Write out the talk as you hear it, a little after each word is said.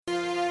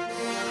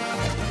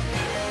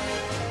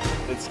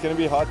It's going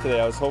to be hot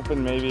today. I was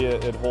hoping maybe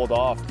it'd hold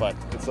off, but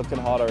it's looking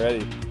hot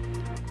already.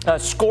 A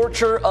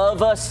scorcher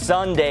of a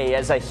Sunday.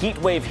 As a heat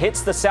wave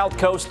hits the south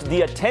coast,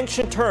 the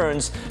attention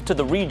turns to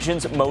the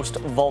region's most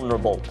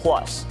vulnerable.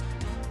 Plus,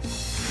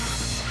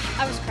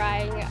 I was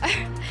crying.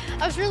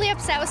 I was really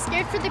upset. I was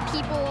scared for the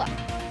people.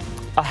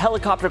 A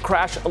helicopter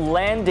crash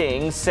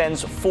landing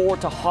sends 4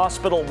 to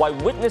hospital, while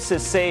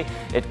witnesses say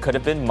it could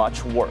have been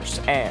much worse.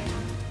 And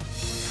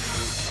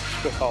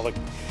with all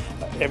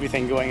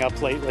everything going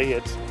up lately,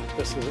 it's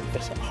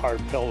a hard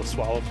pill to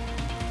swallow.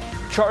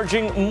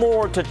 Charging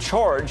more to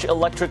charge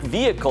electric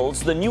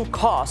vehicles, the new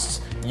costs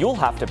you'll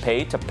have to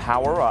pay to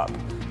power up.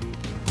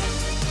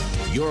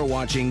 You're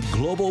watching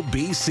Global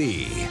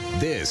BC.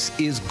 This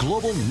is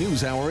Global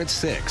News Hour at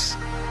 6.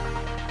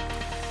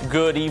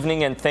 Good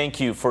evening and thank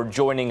you for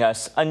joining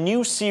us. A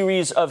new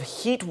series of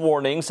heat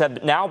warnings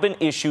have now been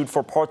issued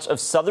for parts of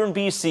southern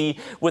BC,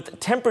 with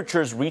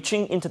temperatures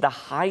reaching into the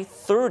high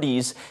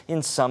 30s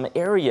in some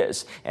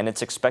areas. And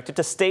it's expected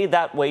to stay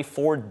that way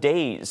for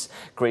days.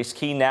 Grace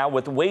Key now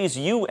with ways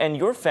you and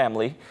your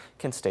family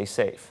can stay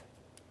safe.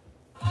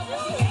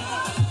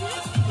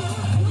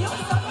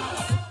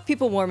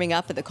 People warming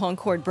up at the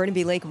Concord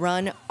Burnaby Lake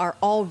Run are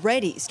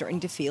already starting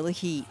to feel the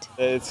heat.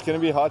 It's going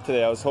to be hot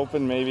today. I was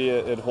hoping maybe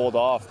it'd hold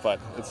off, but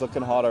it's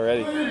looking hot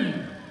already.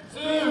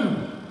 3, 2,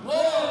 1.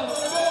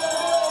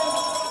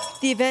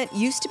 The event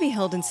used to be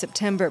held in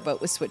September, but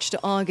was switched to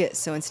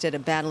August. So instead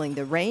of battling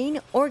the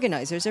rain,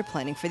 organizers are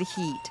planning for the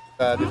heat.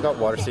 They've got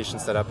water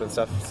stations set up and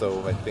stuff,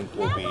 so I think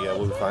we'll be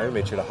fine.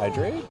 Make sure to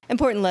hydrate.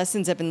 Important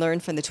lessons have been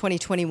learned from the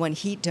 2021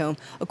 heat dome.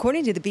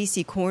 According to the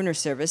BC Coroner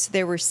Service,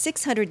 there were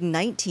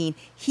 619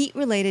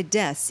 heat-related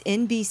deaths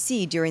in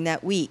BC during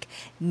that week.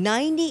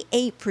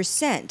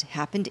 98%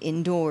 happened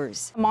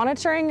indoors.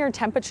 Monitoring your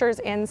temperatures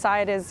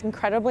inside is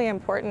incredibly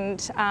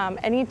important.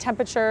 Any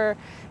temperature,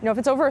 if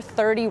it's over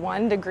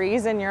 31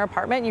 degrees in your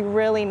apartment, you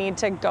really need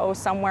to go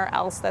somewhere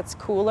else that's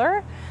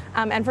cooler.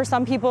 And for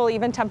some people,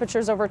 even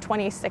temperatures over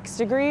 26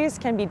 degrees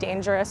can be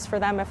dangerous for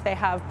them if they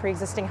have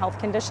pre-existing health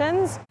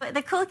conditions.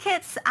 The cool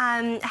kits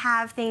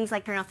have things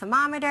like a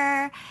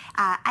thermometer,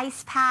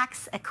 ice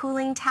packs, a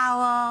cooling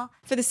towel.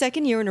 For the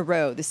second year in a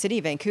row, the City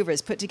of Vancouver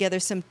has put together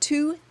some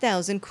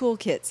 2,000 cool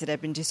kits that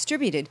have been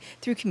distributed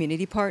through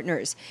community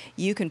partners.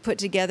 You can put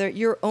together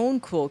your own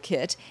cool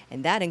kit,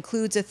 and that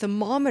includes a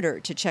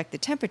thermometer to check the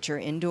temperature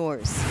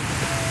indoors.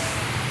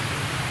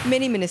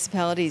 Many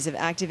municipalities have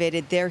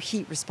activated their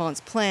heat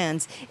response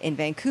plans. In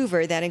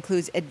Vancouver, that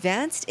includes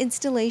advanced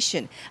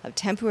installation of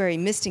temporary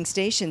misting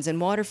stations and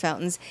water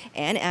fountains,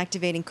 and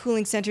activating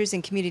cooling centers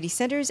in community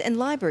centers and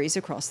libraries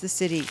across the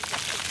city.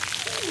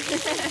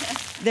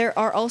 There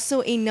are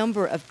also a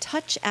number of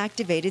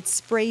touch-activated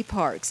spray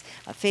parks,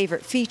 a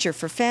favorite feature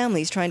for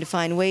families trying to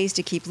find ways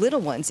to keep little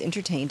ones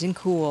entertained and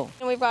cool.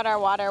 We've got our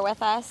water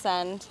with us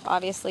and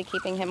obviously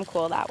keeping him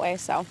cool that way.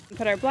 So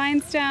put our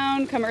blinds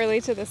down, come early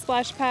to the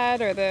splash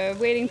pad or the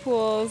wading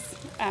pools,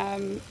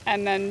 and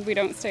then we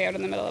don't stay out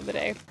in the middle of the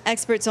day.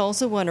 Experts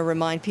also want to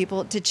remind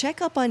people to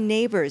check up on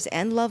neighbors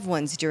and loved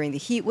ones during the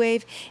heat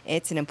wave.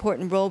 It's an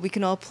important role we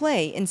can all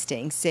play in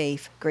staying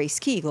safe. Grace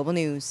Key, Global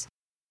News.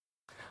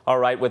 All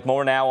right, with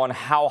more now on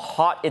how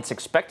hot it's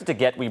expected to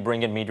get, we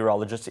bring in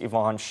meteorologist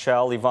Yvonne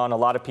Shell. Yvonne, a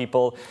lot of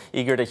people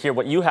eager to hear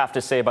what you have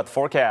to say about the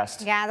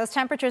forecast. Yeah, those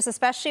temperatures,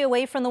 especially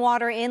away from the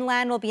water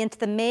inland, will be into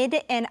the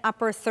mid and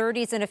upper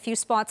 30s, and a few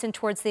spots in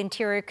towards the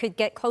interior could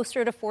get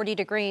closer to 40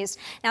 degrees.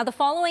 Now, the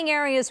following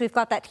areas, we've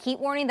got that heat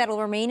warning that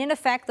will remain in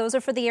effect. Those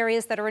are for the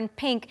areas that are in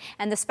pink,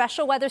 and the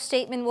special weather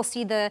statement will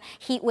see the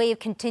heat wave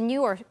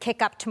continue or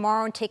kick up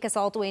tomorrow and take us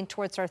all the way in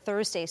towards our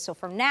Thursday. So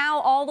from now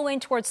all the way in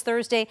towards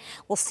Thursday,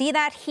 we'll see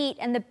that heat,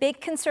 and the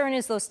big concern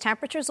is those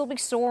temperatures will be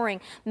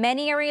soaring.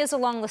 Many areas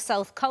along the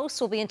south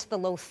coast will be into the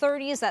low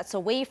 30s. That's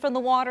away from the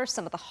water.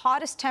 Some of the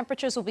hottest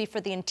temperatures will be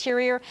for the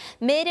interior,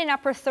 mid and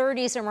upper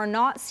 30s, and we're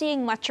not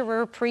seeing much of a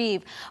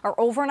reprieve. Our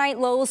overnight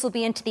lows will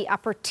be into the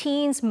upper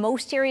teens,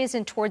 most areas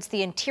in towards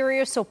the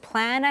interior, so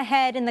plan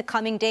ahead in the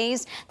coming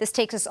days. This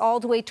takes us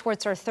all the way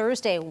towards our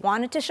Thursday.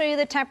 Wanted to show you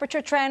the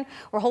temperature trend.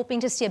 We're hoping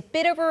to see a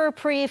bit of a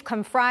reprieve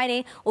come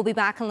Friday. We'll be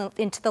back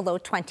into the low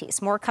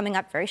 20s. More coming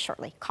up very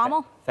shortly.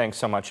 Kamal? Thanks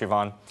so much,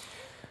 Yvonne.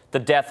 The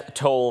death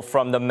toll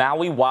from the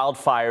Maui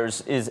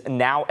wildfires is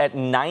now at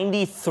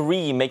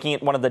 93, making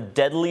it one of the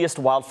deadliest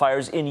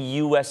wildfires in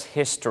U.S.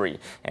 history.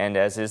 And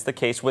as is the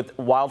case with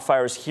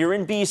wildfires here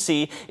in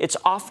BC, it's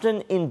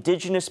often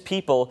Indigenous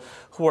people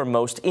who are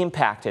most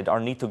impacted. Our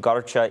Neetu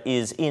Garcha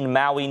is in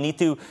Maui.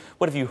 Neetu,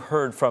 what have you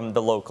heard from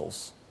the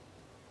locals?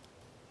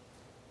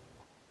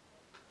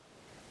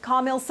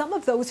 Kamil, some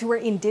of those who are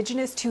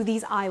Indigenous to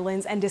these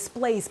islands and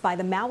displaced by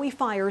the Maui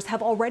fires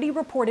have already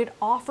reported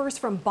offers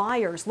from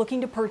buyers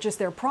looking to purchase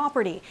their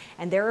property.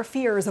 And there are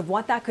fears of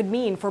what that could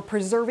mean for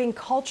preserving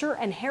culture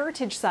and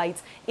heritage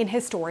sites in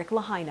historic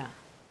Lahaina.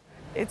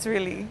 It's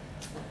really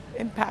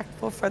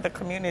impactful for the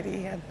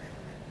community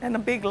and a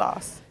big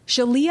loss.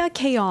 Shalia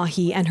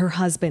Keahi and her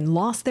husband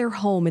lost their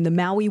home in the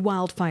Maui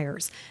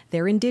wildfires.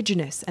 They're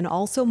Indigenous and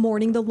also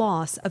mourning the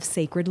loss of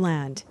sacred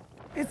land.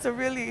 It's a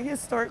really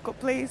historical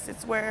place.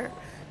 It's where,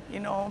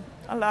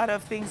 a lot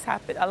of things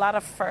happened. A lot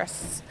of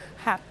firsts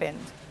happened.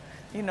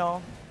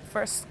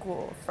 First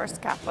school,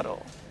 first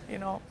capital,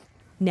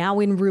 Now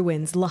in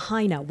ruins,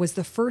 Lahaina was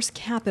the first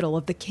capital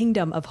of the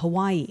Kingdom of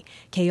Hawaii.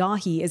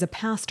 Keahi is a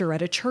pastor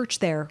at a church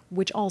there,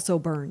 which also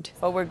burned.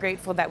 But we're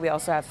grateful that we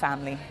also have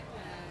family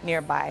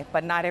nearby,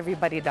 but not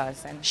everybody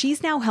does. And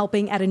she's now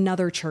helping at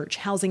another church,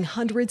 housing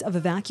hundreds of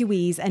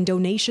evacuees and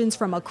donations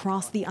from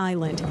across the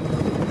island,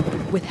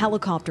 with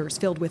helicopters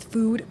filled with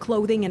food,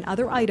 clothing, and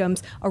other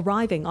items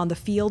arriving on the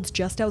fields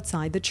just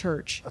outside the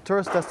church. A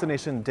tourist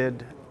destination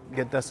did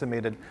get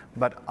decimated,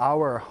 but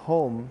our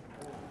home,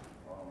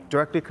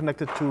 directly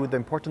connected to the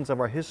importance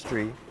of our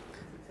history,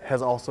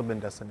 has also been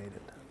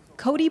decimated.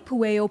 Cody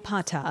Pueo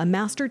Pata, a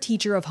master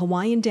teacher of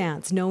Hawaiian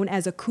dance known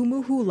as a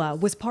kumu hula,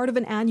 was part of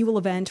an annual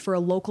event for a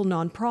local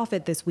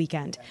nonprofit this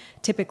weekend,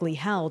 typically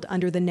held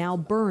under the now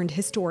burned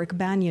historic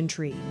banyan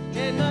tree.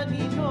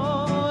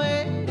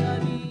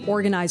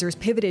 Organizers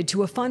pivoted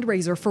to a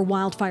fundraiser for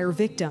wildfire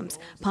victims.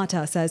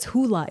 Pata says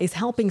hula is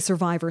helping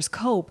survivors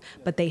cope,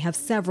 but they have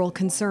several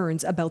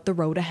concerns about the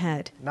road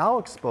ahead. Now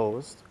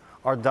exposed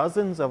are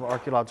dozens of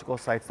archaeological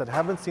sites that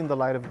haven't seen the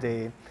light of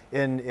day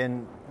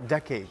in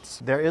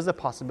decades. There is a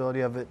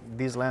possibility of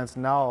these lands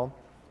now,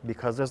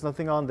 because there's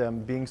nothing on them,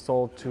 being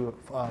sold to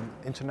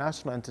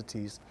international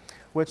entities,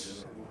 which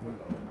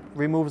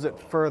removes it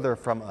further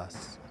from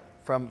us,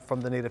 from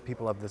the native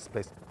people of this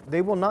place.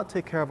 They will not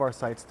take care of our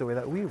sites the way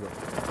that we will.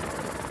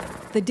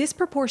 The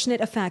disproportionate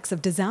effects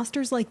of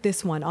disasters like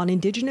this one on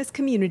Indigenous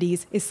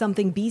communities is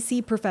something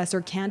BC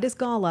professor Candice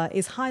Gala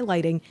is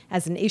highlighting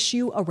as an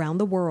issue around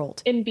the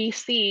world. In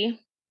BC,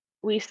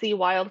 we see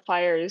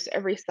wildfires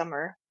every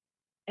summer.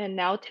 And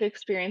now to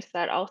experience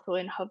that also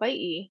in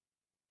Hawaii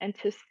and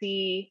to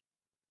see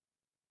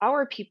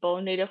our people,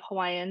 Native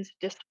Hawaiians,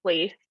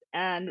 displaced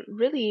and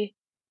really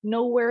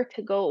nowhere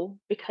to go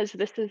because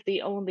this is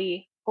the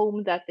only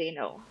home that they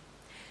know.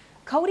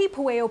 Cody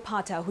Pueo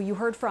Pata, who you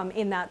heard from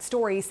in that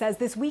story, says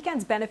this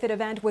weekend's benefit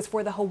event was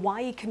for the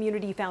Hawaii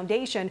Community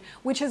Foundation,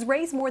 which has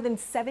raised more than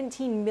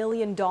 $17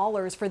 million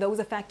for those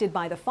affected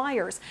by the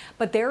fires.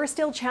 But there are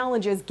still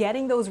challenges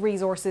getting those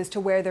resources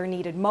to where they're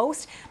needed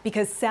most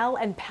because cell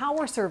and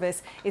power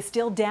service is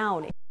still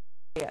down in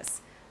areas.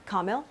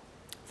 Kamil?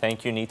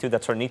 Thank you, Nitu.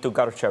 That's our Nitu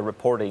Garcha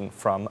reporting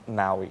from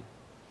Maui.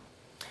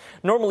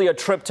 Normally, a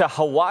trip to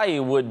Hawaii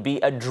would be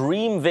a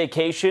dream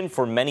vacation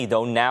for many,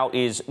 though now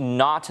is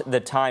not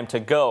the time to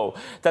go.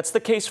 That's the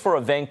case for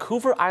a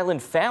Vancouver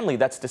Island family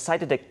that's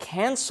decided to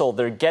cancel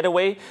their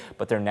getaway,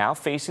 but they're now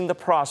facing the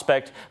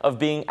prospect of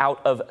being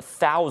out of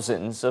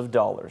thousands of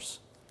dollars.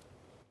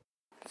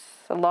 It's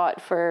a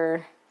lot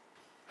for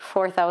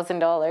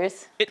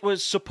 $4,000. It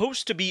was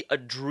supposed to be a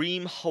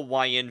dream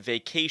Hawaiian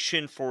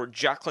vacation for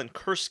Jacqueline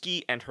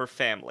Kursky and her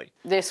family.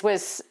 This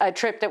was a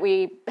trip that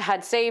we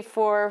had saved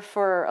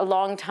for a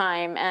long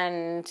time,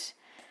 and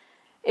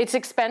it's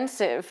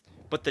expensive.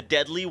 But the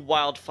deadly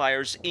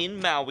wildfires in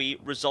Maui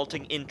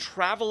resulting in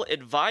travel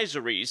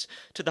advisories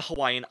to the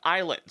Hawaiian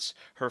Islands,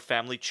 her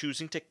family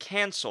choosing to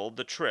cancel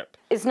the trip.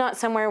 It's not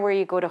somewhere where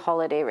you go to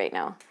holiday right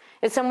now.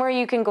 It's somewhere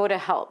you can go to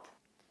help.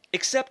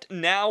 Except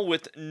now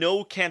with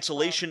no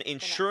cancellation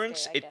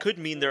insurance, it could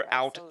mean they're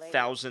out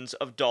thousands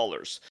of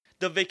dollars.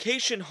 The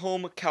vacation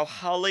home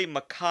Kauhale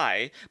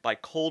Makai by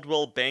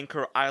Coldwell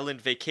Banker Island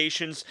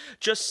Vacations,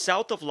 just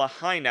south of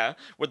Lahaina,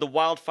 where the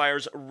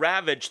wildfires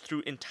ravaged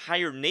through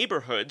entire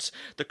neighborhoods,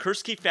 the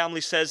Kursky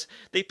family says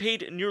they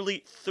paid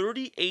nearly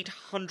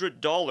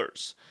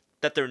 $3,800.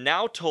 That they're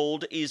now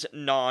told is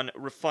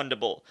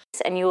non-refundable.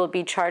 And you will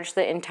be charged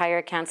the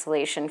entire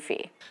cancellation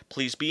fee.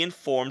 Please be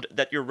informed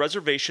that your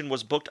reservation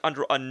was booked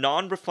under a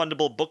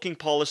non-refundable booking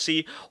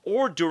policy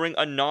or during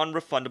a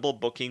non-refundable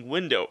booking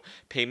window.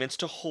 Payments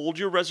to hold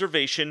your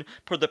reservation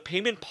per the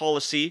payment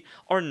policy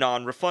are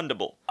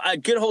non-refundable. A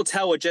good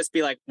hotel would just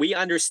be like, we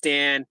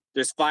understand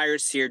there's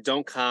fires here,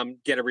 don't come,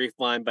 get a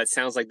refund, but it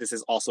sounds like this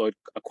is also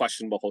a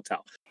questionable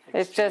hotel.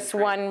 It's just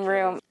one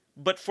room.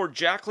 But for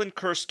Jacqueline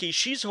Kursky,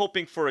 she's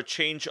hoping for a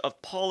change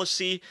of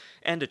policy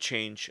and a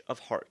change of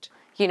heart.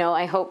 You know,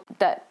 I hope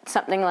that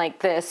something like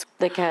this,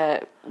 like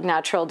a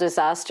natural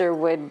disaster,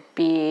 would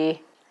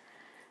be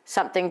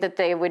something that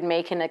they would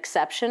make an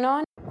exception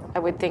on. I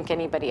would think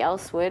anybody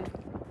else would.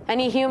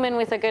 Any human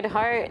with a good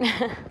heart.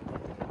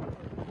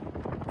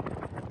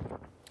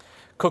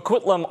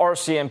 Coquitlam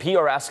RCMP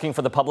are asking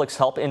for the public's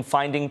help in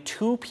finding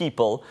two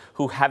people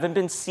who haven't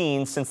been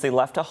seen since they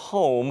left a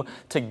home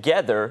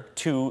together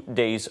 2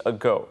 days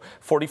ago.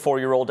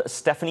 44-year-old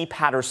Stephanie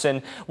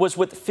Patterson was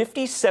with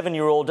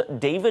 57-year-old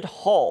David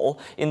Hall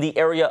in the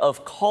area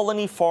of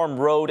Colony Farm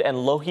Road and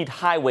Lougheed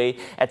Highway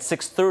at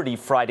 6:30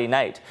 Friday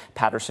night.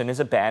 Patterson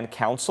is a band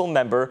council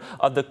member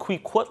of the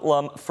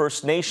Coquitlam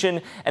First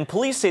Nation, and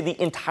police say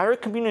the entire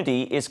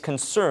community is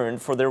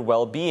concerned for their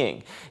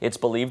well-being. It's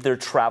believed they're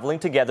traveling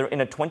together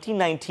in a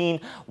 2019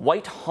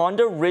 white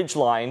Honda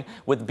Ridgeline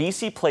with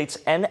BC plates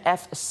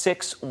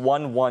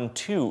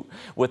NF6112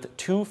 with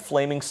 2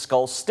 flaming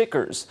skull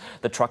stickers.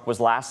 The truck was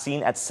last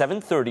seen at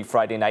 7:30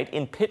 Friday night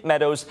in Pitt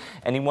Meadows.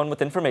 Anyone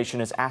with information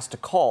is asked to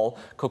call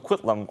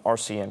Coquitlam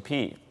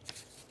RCMP.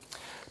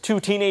 2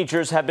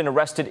 teenagers have been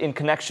arrested in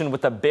connection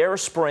with a bear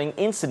spraying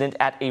incident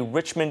at a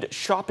Richmond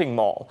shopping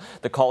mall.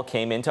 The call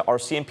came into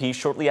RCMP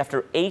shortly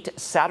after 8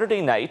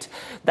 Saturday night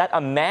that a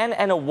man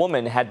and a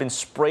woman had been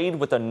sprayed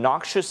with a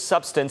noxious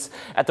substance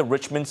at the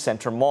Richmond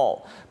Center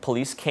Mall.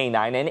 Police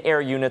canine and air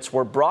units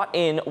were brought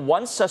in.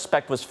 One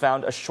suspect was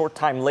found a short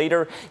time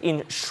later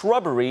in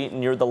shrubbery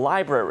near the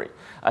library.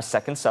 A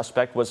second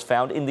suspect was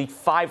found in the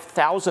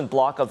 5000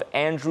 block of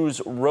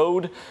Andrews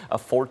Road. A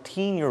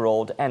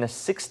 14-year-old and a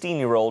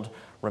 16-year-old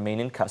remain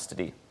in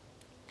custody.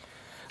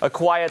 A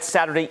quiet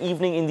Saturday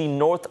evening in the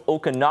North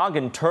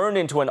Okanagan turned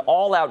into an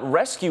all-out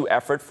rescue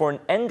effort for an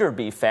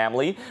Enderby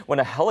family when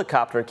a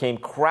helicopter came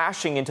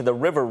crashing into the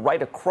river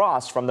right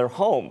across from their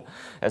home.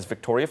 As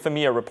Victoria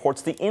Femia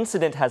reports, the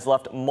incident has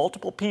left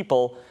multiple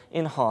people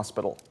in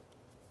hospital.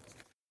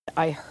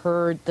 I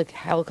heard the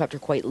helicopter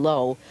quite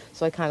low,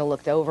 so I kind of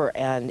looked over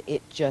and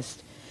it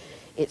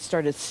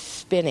started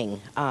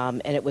spinning,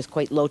 and it was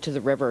quite low to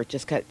the river. It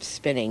just kept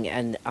spinning,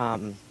 and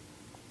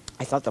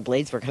I thought the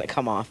blades were going to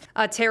come off.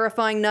 A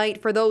terrifying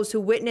night for those who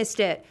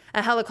witnessed it.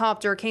 A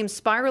helicopter came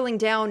spiraling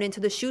down into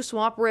the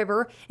Shuswap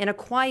River in a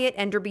quiet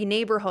Enderby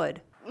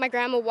neighborhood. My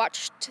grandma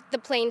watched the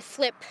plane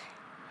flip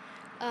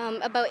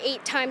about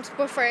 8 times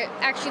before it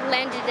actually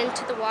landed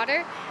into the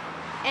water,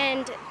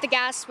 and the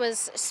gas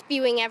was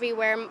spewing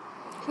everywhere.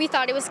 We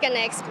thought it was going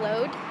to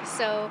explode,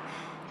 so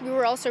we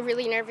were also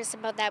really nervous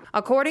about that.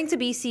 According to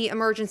BC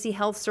Emergency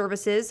Health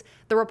Services,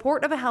 the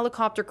report of a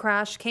helicopter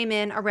crash came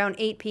in around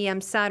 8 p.m.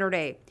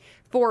 Saturday.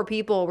 4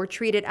 people were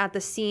treated at the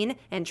scene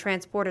and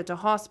transported to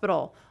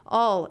hospital,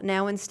 all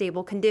now in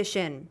stable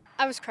condition.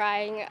 I was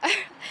crying.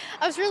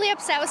 I was really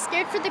upset. I was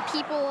scared for the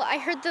people. I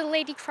heard the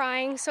lady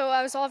crying, so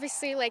I was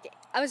obviously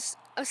I was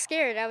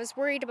scared. I was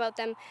worried about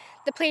them.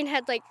 The plane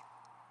had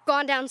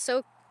gone down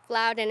so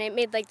loud, and it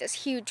made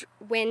this huge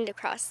wind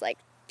across the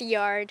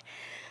yard.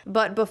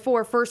 But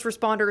before first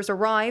responders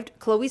arrived,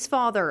 Chloe's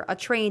father, a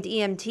trained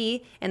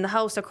EMT in the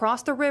house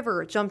across the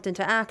river, jumped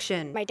into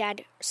action. My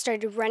dad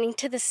started running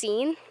to the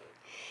scene.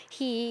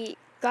 He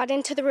got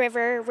into the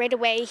river right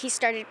away. He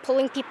started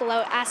pulling people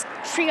out,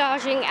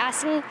 triaging,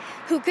 asking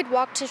who could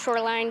walk to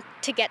shoreline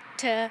to get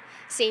to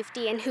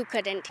safety and who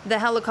couldn't. The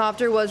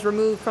helicopter was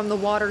removed from the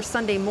water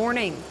Sunday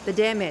morning. The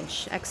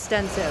damage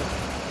extensive.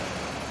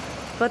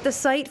 But the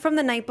sight from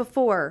the night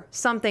before,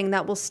 something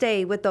that will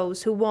stay with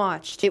those who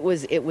watched. It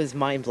was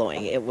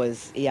mind-blowing. It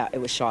was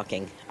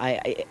shocking.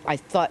 I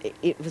thought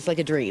it was like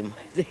a dream.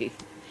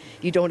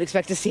 You don't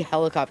expect to see a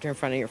helicopter in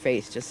front of your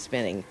face just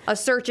spinning. A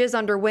search is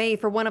underway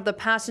for one of the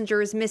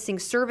passengers' missing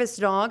service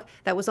dog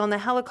that was on the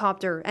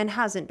helicopter and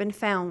hasn't been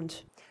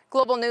found.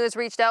 Global News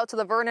reached out to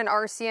the Vernon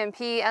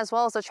RCMP as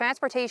well as the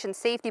Transportation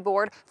Safety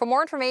Board for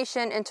more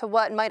information into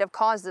what might have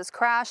caused this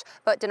crash,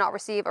 but did not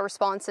receive a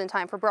response in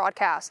time for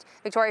broadcast.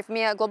 Victoria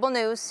Femia, Global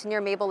News, near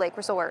Maple Lake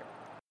Resort.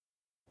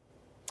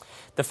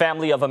 The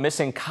family of a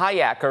missing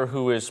kayaker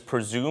who is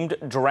presumed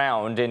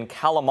drowned in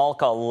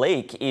Kalamalka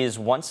Lake is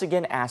once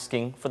again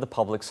asking for the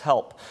public's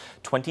help.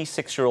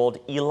 26-year-old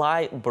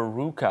Eli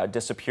Baruka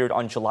disappeared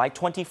on July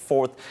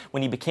 24th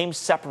when he became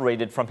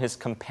separated from his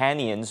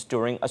companions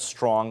during a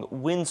strong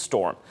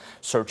windstorm.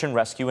 Search and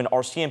Rescue and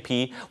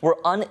RCMP were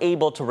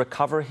unable to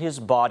recover his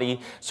body,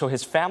 so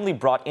his family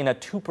brought in a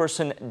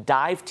 2-person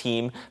dive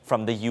team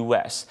from the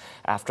U.S.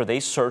 After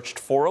they searched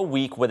for a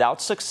week without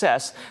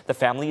success, the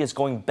family is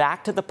going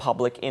back to the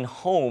public in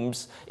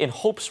hopes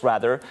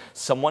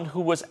someone who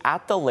was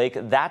at the lake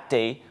that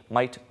day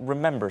might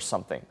remember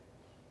something.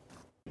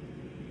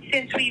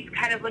 Since we've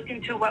kind of looked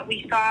into what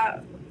we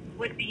thought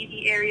would be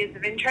the areas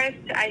of interest,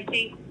 I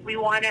think we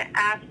want to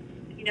ask,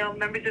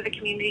 members of the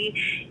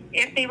community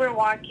if they were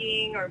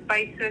walking or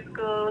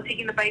bicycle,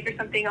 taking the bike or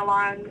something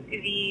along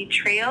the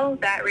trail,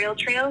 that rail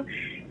trail,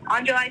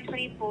 on July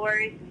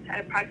 24th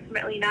at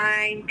approximately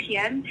 9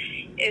 p.m.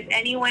 If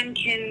anyone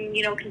can,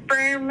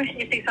 confirm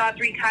if they saw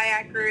 3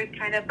 kayakers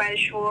kind of by the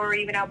shore or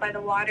even out by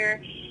the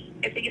water,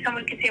 if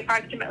someone could say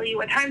approximately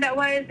what time that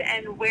was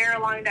and where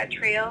along that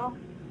trail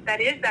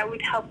that is, that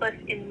would help us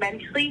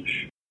immensely.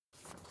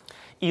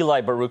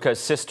 Eli Baruka's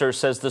sister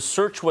says the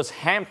search was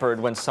hampered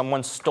when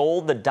someone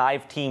stole the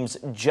dive team's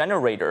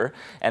generator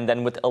and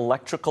then with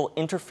electrical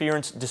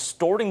interference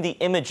distorting the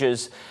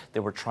images they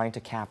were trying to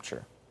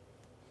capture.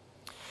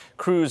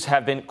 Crews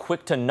have been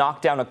quick to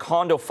knock down a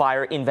condo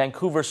fire in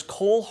Vancouver's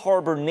Cole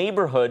Harbour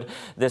neighborhood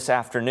this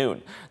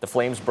afternoon. The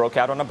flames broke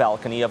out on a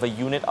balcony of a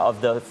unit of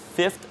the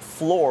 5th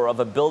floor of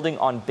a building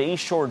on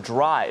Bayshore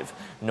Drive.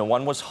 No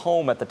one was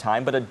home at the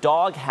time, but a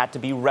dog had to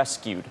be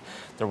rescued.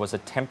 There was a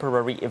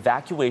temporary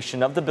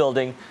evacuation of the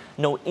building.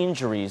 No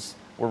injuries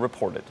were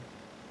reported.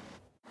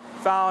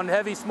 Found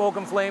heavy smoke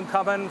and flame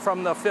coming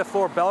from the 5th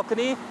floor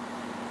balcony.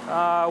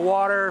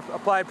 Water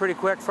applied pretty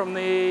quick from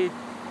the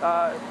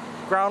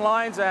ground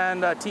lines,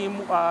 and a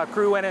team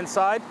crew went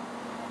inside,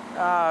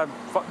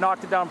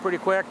 knocked it down pretty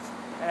quick,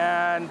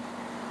 and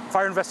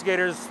fire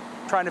investigators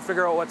trying to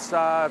figure out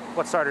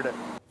what started it.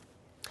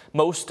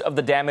 Most of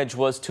the damage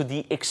was to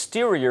the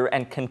exterior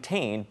and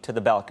contained to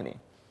the balcony.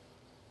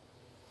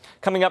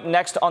 Coming up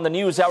next on the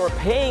News Hour,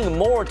 paying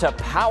more to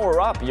power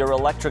up your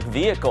electric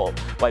vehicle.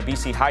 Why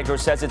BC Hydro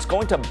says it's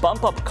going to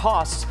bump up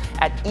costs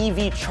at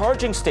EV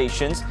charging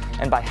stations,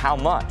 and by how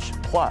much.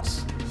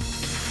 Plus,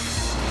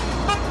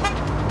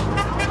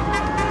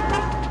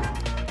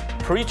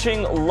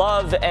 preaching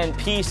love and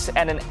peace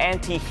at an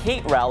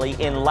anti-hate rally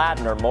in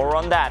Ladner. More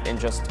on that in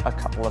just a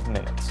couple of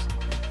minutes.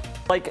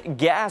 Like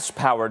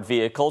gas-powered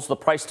vehicles, the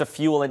price to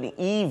fuel an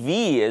EV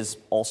is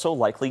also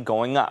likely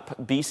going up.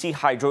 BC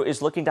Hydro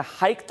is looking to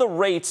hike the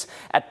rates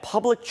at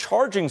public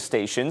charging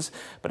stations.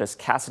 But as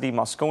Cassidy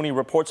Mosconi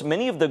reports,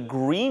 many of the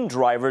green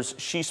drivers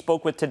she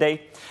spoke with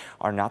today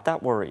are not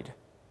that worried.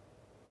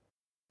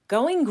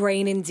 Going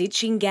green and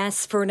ditching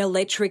gas for an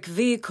electric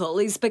vehicle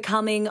is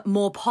becoming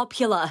more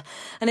popular,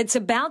 and it's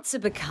about to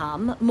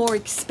become more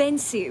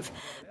expensive.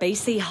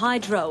 BC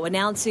Hydro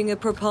announcing a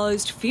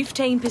proposed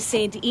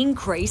 15%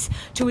 increase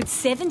to its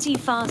 70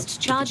 fast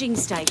charging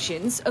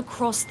stations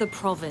across the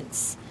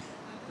province.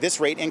 This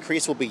rate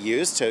increase will be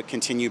used to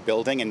continue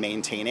building and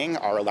maintaining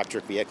our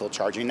electric vehicle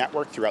charging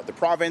network throughout the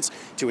province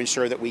to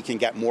ensure that we can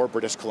get more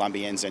British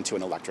Columbians into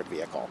an electric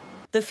vehicle.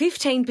 The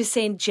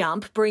 15%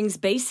 jump brings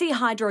BC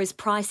Hydro's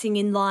pricing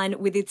in line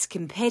with its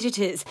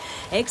competitors.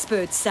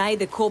 Experts say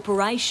the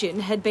corporation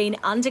had been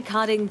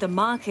undercutting the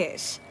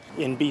market.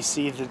 In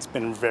BC, it's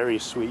been a very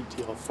sweet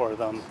deal for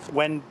them.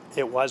 When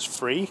it was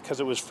free, because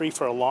it was free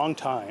for a long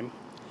time,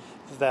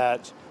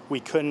 that we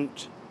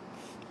couldn't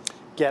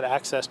get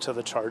access to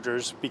the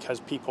chargers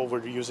because people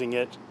were using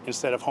it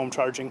instead of home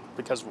charging,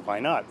 because why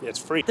not? It's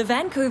free. The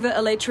Vancouver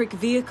Electric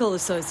Vehicle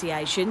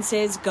Association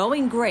says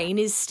going green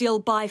is still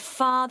by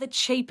far the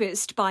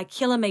cheapest by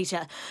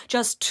kilometre,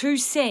 just 2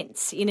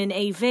 cents in an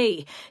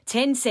EV,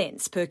 10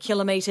 cents per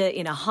kilometre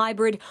in a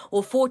hybrid,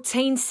 or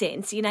 14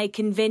 cents in a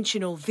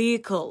conventional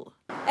vehicle.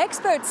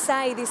 Experts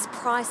say this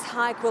price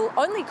hike will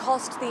only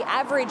cost the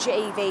average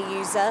EV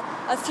user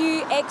a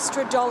few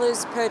extra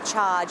dollars per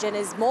charge, and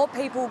as more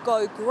people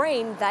go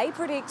green, they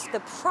predict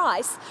the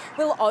price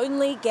will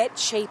only get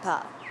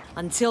cheaper.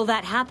 Until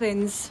that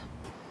happens,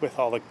 with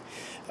all the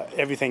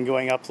everything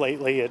going up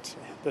lately, it's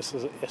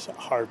a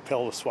hard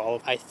pill to swallow.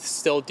 I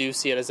still do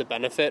see it as a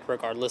benefit,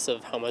 regardless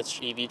of how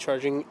much EV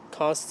charging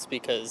costs,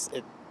 because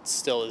it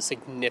still is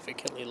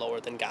significantly lower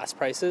than gas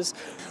prices.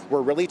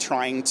 We're really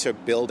trying to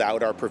build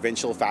out our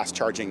provincial fast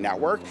charging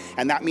network,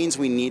 and that means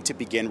we need to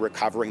begin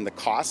recovering the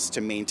costs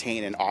to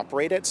maintain and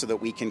operate it so that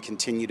we can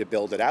continue to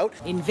build it out.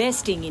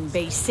 Investing in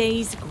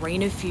BC's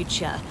greener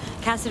future.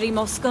 Cassidy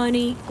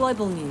Mosconi,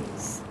 Global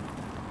News.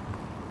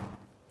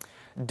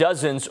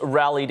 Dozens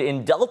rallied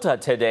in Delta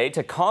today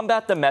to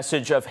combat the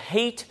message of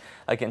hate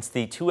against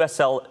the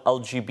 2SL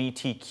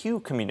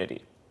LGBTQ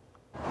community.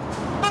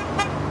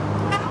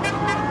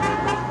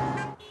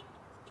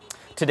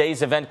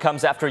 Today's event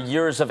comes after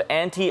years of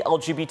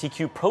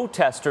anti-LGBTQ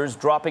protesters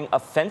dropping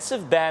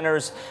offensive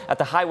banners at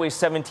the Highway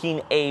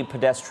 17A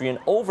pedestrian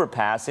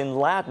overpass in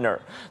Ladner.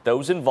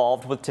 Those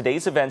involved with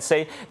today's event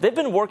say they've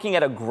been working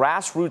at a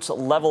grassroots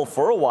level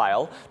for a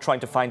while, trying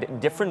to find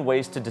different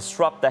ways to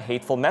disrupt the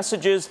hateful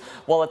messages,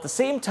 while at the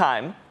same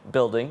time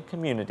building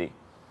community.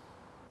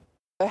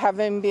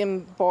 Having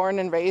been born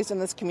and raised in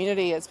this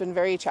community, it's been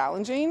very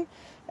challenging.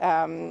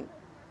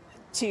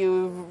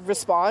 To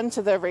respond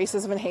to the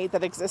racism and hate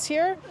that exists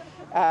here.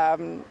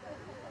 I'm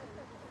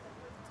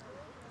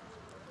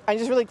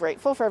just really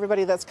grateful for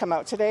everybody that's come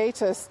out today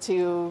to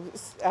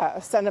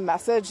send a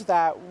message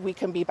that we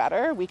can be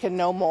better, we can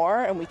know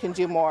more, and we can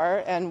do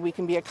more, and we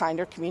can be a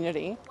kinder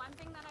community.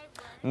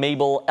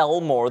 Mabel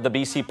Elmore, the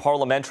BC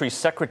Parliamentary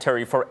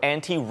Secretary for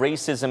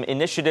Anti-Racism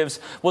Initiatives,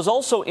 was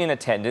also in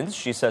attendance.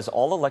 She says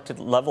all elected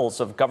levels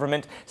of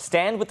government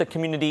stand with the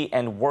community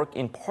and work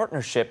in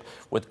partnership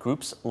with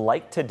groups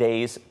like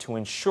today's to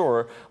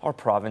ensure our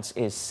province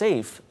is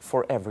safe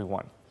for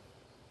everyone.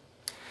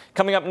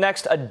 Coming up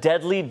next, a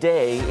deadly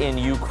day in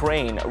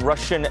Ukraine.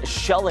 Russian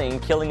shelling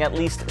killing at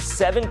least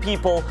 7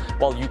 people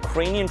while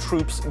Ukrainian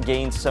troops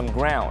gain some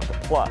ground.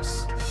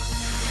 Plus,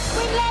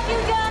 we love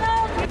you, Donald!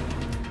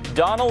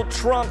 Donald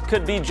Trump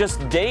could be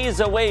just days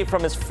away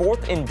from his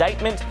 4th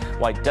indictment,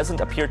 why it doesn't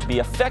appear to be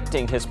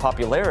affecting his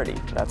popularity.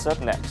 That's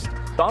up next.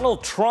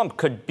 Donald Trump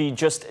could be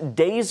just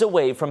days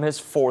away from his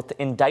 4th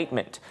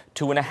indictment,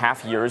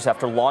 2.5 years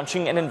after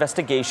launching an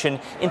investigation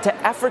into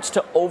efforts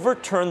to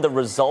overturn the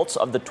results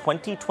of the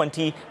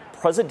 2020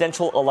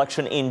 presidential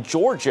election in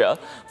Georgia.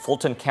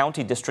 Fulton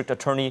County District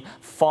Attorney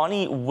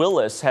Fani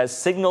Willis has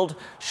signaled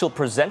she'll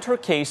present her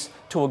case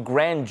to a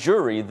grand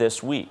jury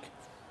this week.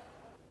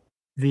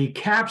 The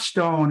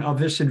capstone of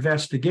this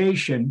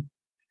investigation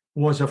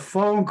was a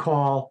phone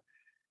call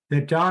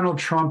that Donald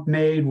Trump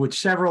made with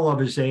several of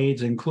his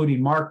aides,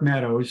 including Mark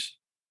Meadows,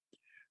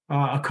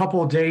 a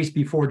couple of days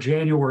before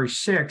January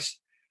 6th,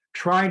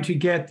 trying to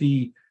get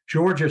the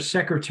Georgia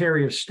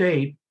Secretary of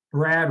State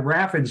Brad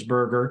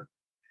Raffensperger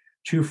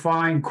to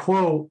find,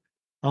 quote,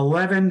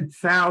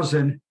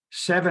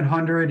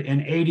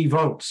 11,780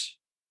 votes.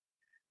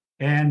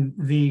 And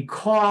the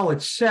call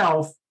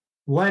itself,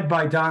 led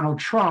by Donald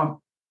Trump,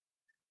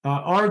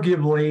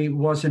 arguably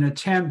was an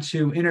attempt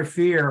to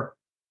interfere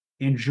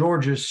in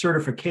Georgia's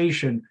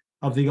certification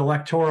of the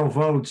electoral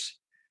votes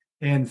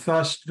and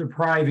thus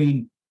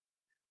depriving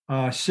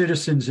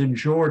citizens in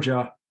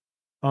Georgia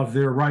of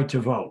their right to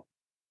vote.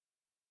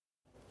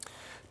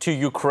 To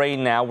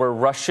Ukraine now, where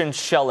Russian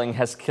shelling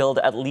has killed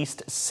at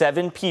least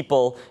 7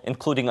 people,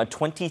 including a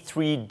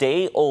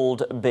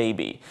 23-day-old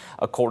baby.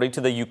 According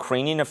to the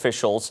Ukrainian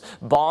officials,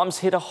 bombs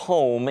hit a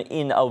home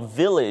in a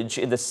village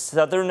in the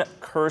southern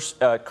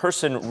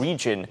Kherson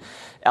region.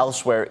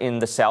 Elsewhere in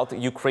the south,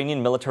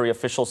 Ukrainian military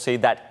officials say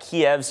that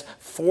Kiev's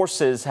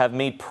forces have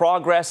made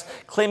progress,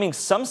 claiming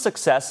some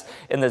success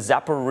in the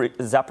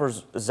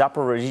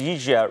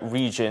Zaporizhzhia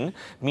region.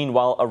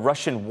 Meanwhile, a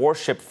Russian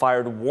warship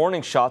fired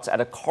warning shots at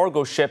a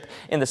cargo ship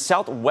in the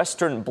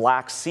southwestern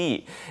Black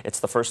Sea. It's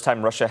the first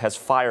time Russia has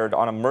fired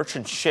on a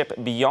merchant ship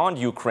beyond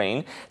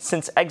Ukraine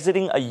since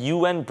exiting a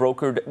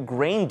UN-brokered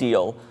grain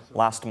deal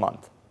last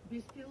month.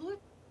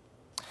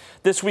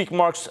 This week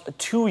marks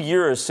 2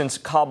 years since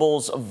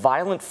Kabul's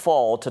violent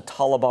fall to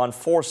Taliban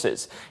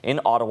forces.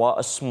 In Ottawa,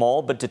 a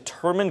small but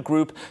determined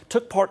group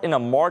took part in a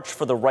march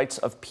for the rights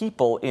of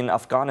people in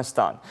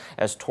Afghanistan.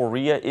 As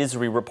Toria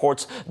Isri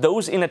reports,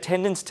 those in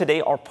attendance today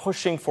are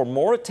pushing for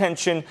more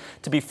attention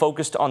to be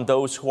focused on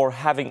those who are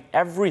having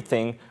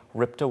everything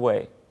ripped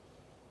away.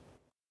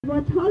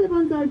 What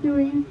Taliban are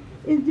doing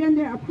is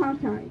gender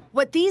apartheid.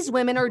 What these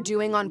women are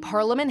doing on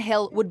Parliament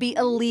Hill would be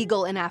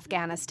illegal in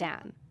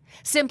Afghanistan.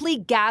 Simply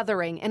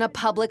gathering in a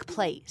public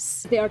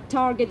place. They are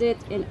targeted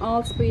in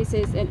all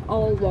spaces and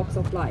all walks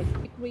of life.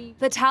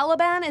 The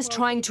Taliban is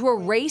trying to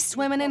erase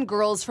women and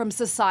girls from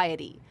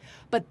society,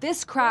 but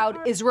this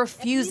crowd is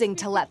refusing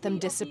to let them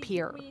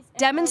disappear.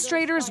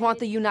 Demonstrators want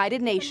the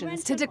United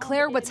Nations to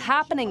declare what's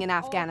happening in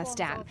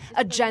Afghanistan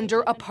a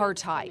gender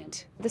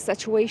apartheid. The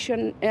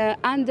situation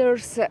under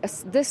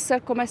this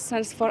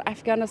circumstance for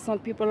Afghanistan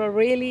people are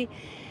really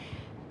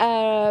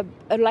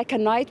like a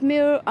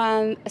nightmare,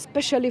 and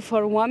especially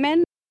for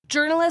women.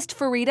 Journalist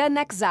Farida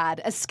Nekzad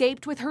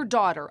escaped with her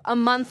daughter a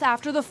month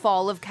after the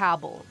fall of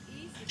Kabul.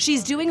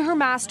 She's doing her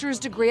master's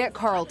degree at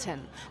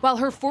Carleton, while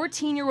her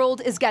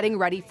 14-year-old is getting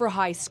ready for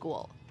high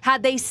school.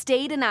 Had they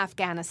stayed in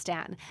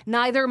Afghanistan,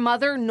 neither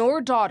mother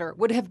nor daughter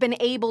would have been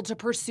able to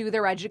pursue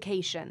their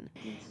education.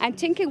 I'm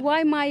thinking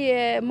why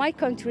my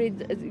country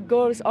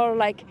girls are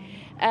like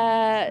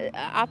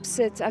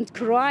upset and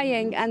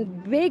crying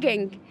and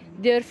begging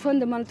their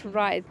fundamental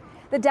right.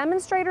 The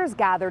demonstrators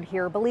gathered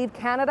here believe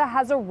Canada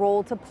has a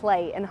role to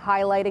play in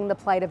highlighting the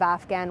plight of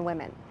Afghan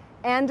women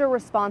and a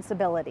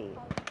responsibility.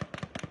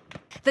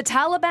 The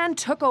Taliban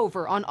took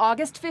over on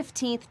August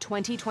 15,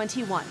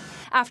 2021.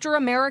 After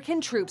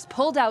American troops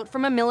pulled out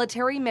from a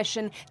military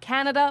mission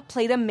Canada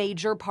played a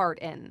major part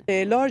in.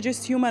 The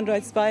largest human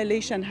rights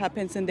violation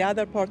happens in the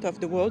other part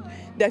of the world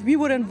that we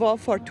were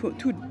involved for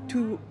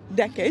two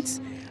decades,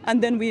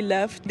 and then we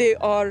left. They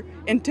are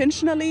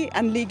intentionally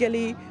and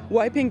legally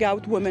wiping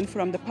out women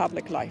from the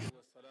public life.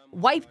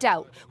 Wiped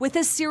out with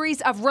a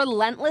series of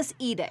relentless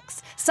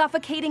edicts,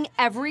 suffocating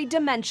every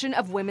dimension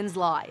of women's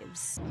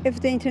lives. If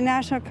the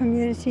international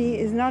community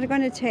is not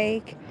going to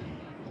take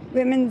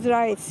women's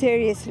rights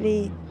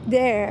seriously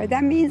there,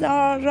 that means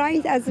our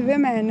rights as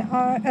women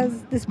are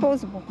as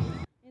disposable.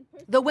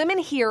 The women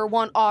here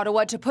want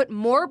Ottawa to put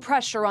more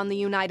pressure on the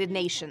United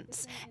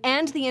Nations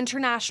and the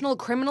International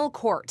Criminal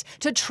Court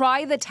to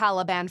try the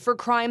Taliban for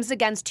crimes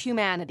against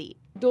humanity.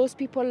 Those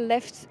people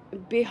left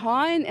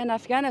behind in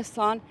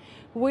Afghanistan,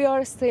 we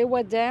are still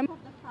with them.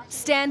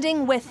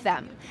 Standing with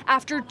them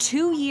after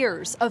 2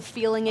 years of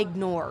feeling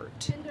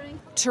ignored.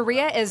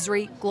 Toria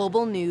Isri,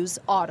 Global News,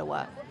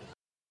 Ottawa.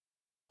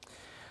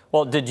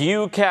 Well, did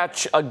you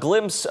catch a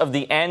glimpse of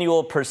the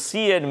annual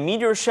Perseid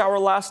meteor shower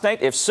last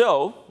night? If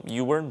so,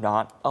 you were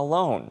not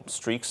alone.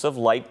 Streaks of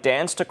light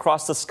danced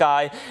across the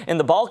sky in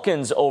the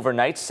Balkans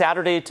overnight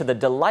Saturday to the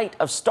delight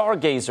of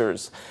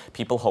stargazers.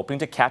 People hoping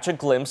to catch a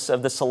glimpse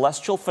of the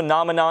celestial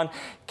phenomenon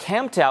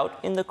camped out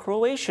in the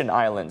Croatian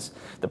islands.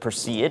 The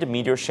Perseid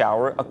meteor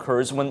shower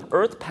occurs when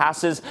Earth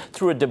passes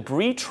through a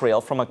debris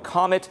trail from a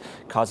comet,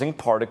 causing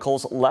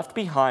particles left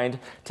behind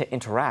to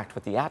interact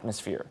with the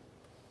atmosphere.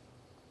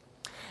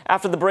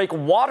 After the break,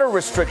 water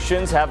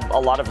restrictions have a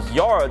lot of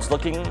yards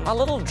looking a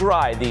little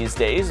dry these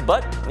days,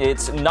 but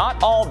it's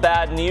not all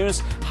bad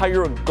news how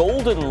your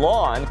golden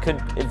lawn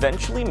could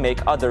eventually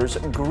make others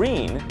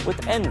green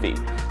with envy.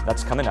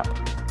 That's coming up.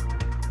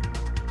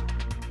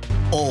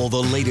 All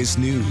the latest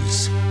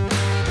news.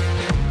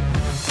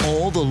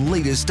 All the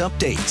latest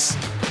updates.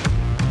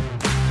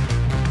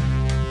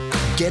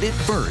 Get it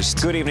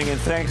first. Good evening and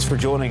thanks for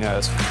joining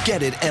us.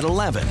 Get it at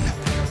 11.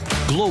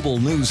 Global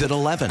News at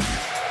 11.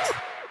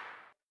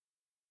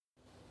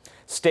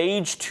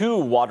 Stage 2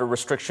 water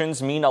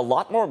restrictions mean a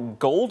lot more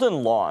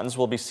golden lawns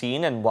will be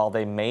seen, and while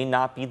they may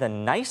not be the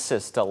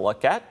nicest to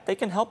look at, they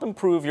can help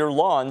improve your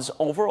lawn's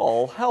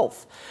overall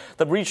health.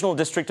 The Regional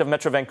District of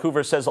Metro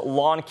Vancouver says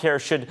lawn care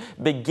should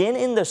begin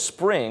in the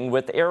spring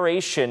with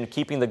aeration,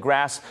 keeping the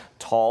grass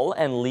tall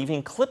and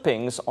leaving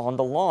clippings on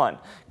the lawn.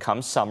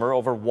 Come summer,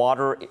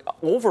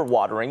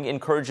 overwatering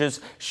encourages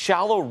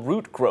shallow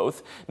root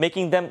growth,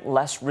 making them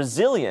less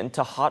resilient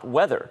to hot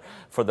weather.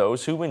 For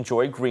those who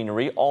enjoy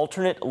greenery,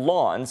 alternate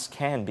lawns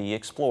can be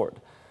explored.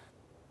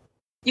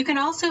 You can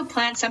also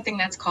plant something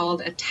that's called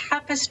a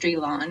tapestry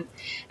lawn.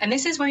 And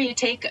this is where you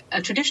take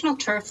a traditional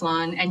turf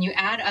lawn and you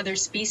add other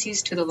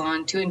species to the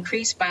lawn to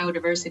increase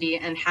biodiversity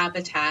and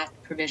habitat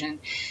provision.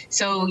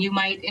 So you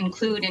might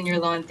include in your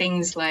lawn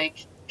things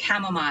like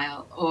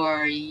chamomile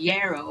or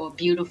yarrow, a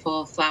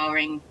beautiful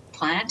flowering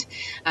plant,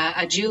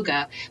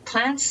 ajuga,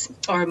 plants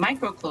or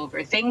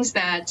microclover, things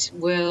that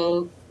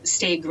will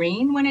stay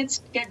green when it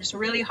gets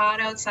really hot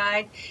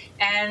outside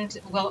and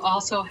will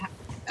also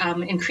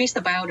increase the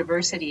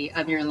biodiversity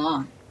of your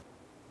lawn.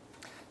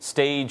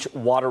 Stage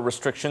water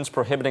restrictions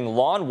prohibiting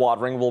lawn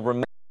watering will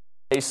remain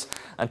in place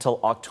until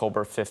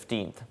October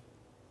 15th.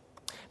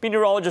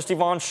 Meteorologist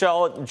Yvonne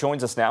Schell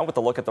joins us now with a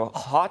look at the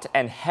hot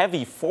and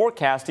heavy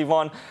forecast.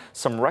 Yvonne,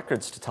 some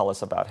records to tell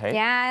us about, hey?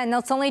 Yeah, and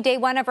it's only day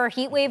one of our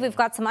heat wave. We've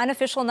got some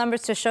unofficial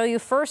numbers to show you.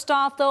 First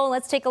off, though,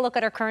 let's take a look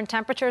at our current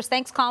temperatures.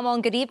 Thanks, Kamal,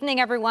 and good evening,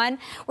 everyone.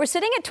 We're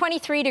sitting at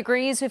 23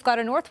 degrees. We've got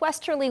a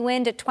northwesterly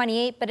wind at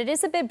 28, but it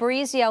is a bit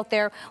breezy out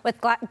there with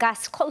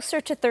gusts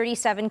closer to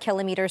 37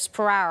 kilometers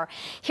per hour.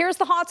 Here's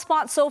the hot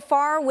spot so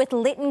far, with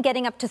Lytton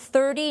getting up to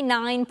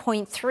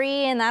 39.3,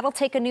 and that'll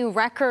take a new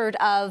record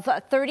of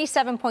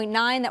 37.9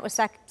 that was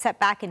set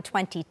back in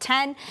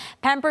 2010.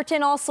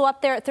 Pemberton also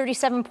up there at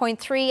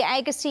 37.3.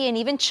 Agassiz and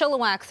even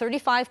Chilliwack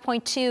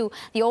 35.2.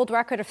 The old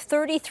record of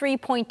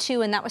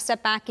 33.2, and that was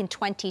set back in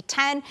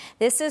 2010.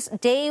 This is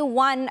day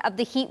one of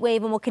the heat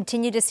wave, and we'll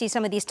continue to see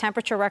some of these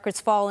temperature records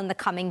fall in the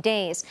coming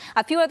days.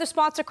 A few other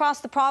spots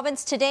across the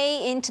province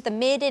today into the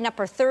mid and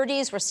upper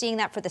 30s. We're seeing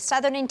that for the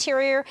southern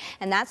interior,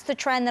 and that's the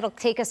trend that'll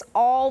take us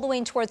all the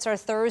way towards our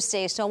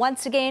Thursday. So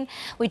once again,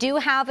 we do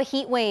have a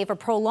heat wave, a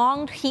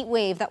prolonged heat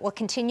wave that will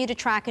continue to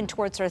track in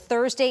towards our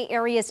Thursday.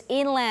 Areas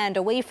inland,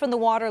 away from the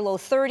water, low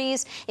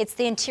 30s. It's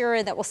the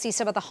interior that will see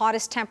some of the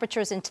hottest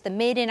temperatures into the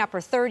mid and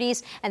upper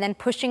 30s, and then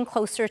pushing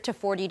closer to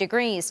 40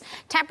 degrees.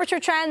 Temperature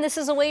trend, this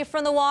is away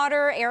from the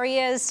water.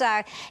 Areas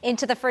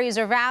into the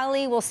Fraser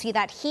Valley, we'll see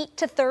that heat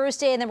to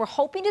Thursday, and then we're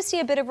hoping to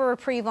see a bit of a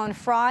reprieve on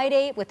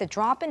Friday with a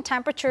drop in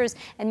temperatures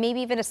and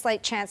maybe even a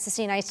slight chance to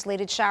see an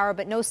isolated shower,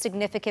 but no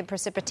significant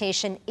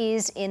precipitation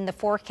is in the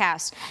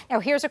forecast. Now,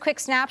 here's a quick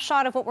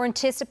snapshot of what we're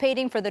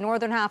anticipating for the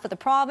northern half of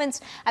the province.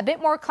 A bit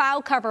more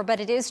cloud cover, but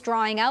it is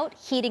drying out,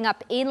 heating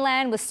up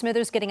inland with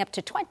Smithers getting up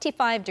to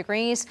 25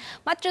 degrees.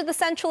 Much of the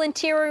central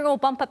interior will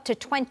bump up to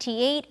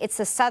 28. It's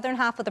the southern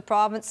half of the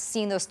province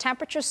seeing those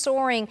temperatures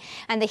soaring,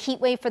 and the heat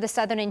wave for the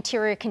southern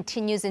interior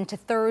continues into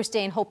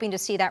Thursday, and hoping to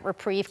see that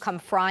reprieve come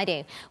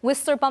Friday.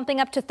 Whistler bumping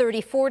up to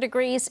 34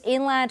 degrees.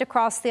 Inland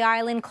across the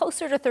island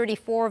closer to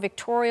 34.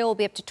 Victoria will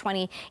be up to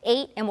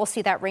 28, and we'll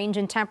see that range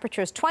in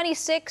temperatures.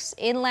 26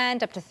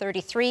 inland up to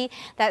 33.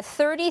 That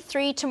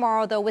 33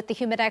 tomorrow, though, with the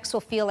humidex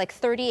will feel like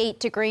 38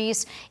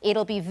 degrees.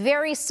 It'll be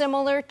very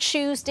similar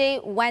Tuesday,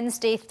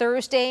 Wednesday,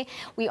 Thursday.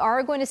 We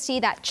are going to see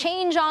that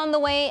change on the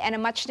way, and a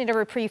much needed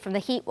reprieve from the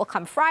heat will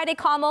come Friday,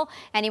 Kamal,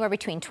 anywhere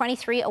between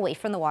 23 away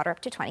from the water up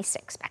to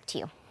 26. Back to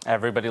you.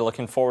 Everybody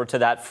looking forward to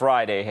that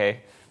Friday,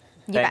 hey?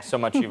 Thanks so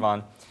much,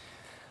 Yvonne.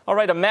 All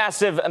right, a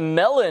massive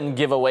melon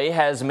giveaway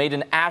has made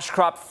an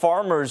Ashcroft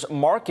Farmers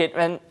Market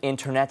an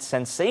internet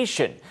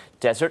sensation.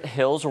 Desert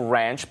Hills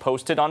Ranch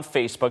posted on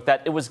Facebook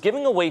that it was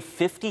giving away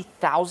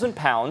 50,000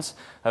 pounds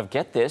of,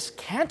 get this,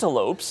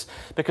 cantaloupes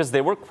because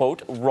they were,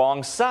 quote,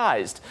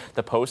 wrong-sized.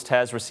 The post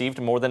has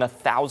received more than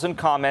 1,000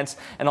 comments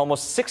and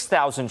almost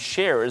 6,000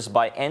 shares.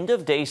 By end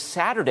of day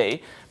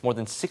Saturday, more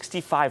than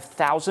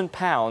 65,000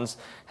 pounds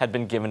had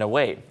been given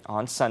away.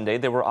 On Sunday,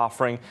 they were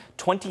offering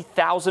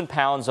 20,000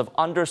 pounds of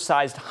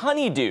undersized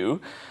honeydew.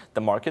 The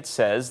market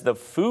says the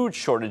food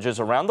shortages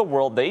around the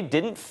world, they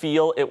didn't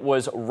feel it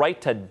was right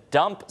to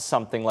dump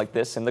something like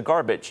this in the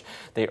garbage.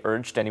 They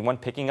urged anyone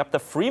picking up the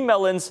free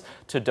melons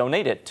to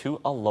donate it to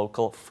a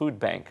local food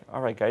bank. All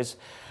right, guys,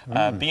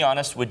 be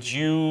honest. Would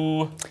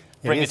you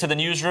bring it to the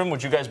newsroom?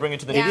 Would you guys bring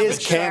it to the newsroom? It is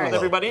cantaloupe.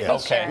 Everybody?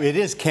 Yes. Okay. It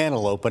is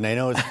cantaloupe, and I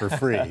know it's for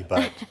free,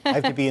 but I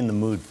have to be in the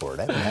mood for it.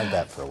 I haven't had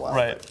that for a while.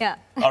 Right. Yeah.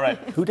 All right.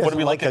 Who doesn't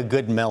like a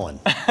good melon?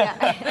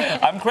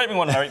 I'm craving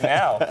one right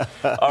now.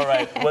 All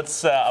right.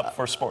 What's up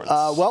for sports?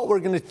 Well, we're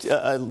going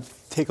to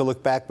take a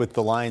look back with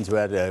the Lions, who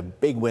had a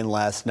big win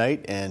last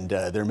night, and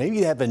they're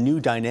maybe have a new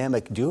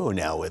dynamic duo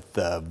now with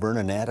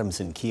Vernon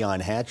Adams and Keon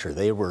Hatcher.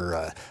 They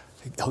were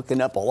hooking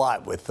up a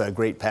lot with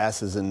great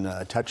passes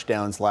and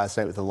touchdowns last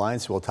night with the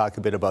Lions, so we'll talk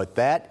a bit about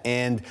that.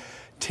 And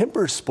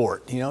timber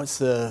sport, you know, it's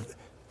the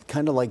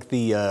kind of like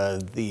the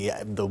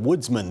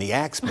woodsman, the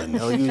axeman.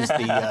 They'll use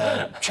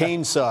the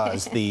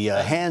chainsaws, the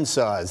hand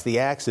saws, the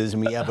axes,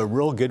 and we have a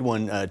real good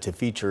one to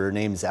feature. Her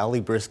name's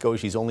Allie Briscoe.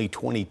 She's only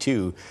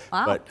 22,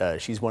 but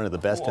she's one of the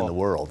best in the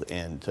world,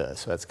 and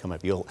so that's coming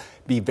up. You'll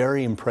be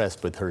very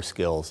impressed with her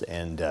skills,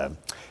 and I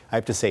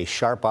have to say,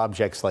 sharp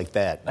objects like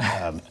that.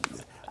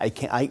 I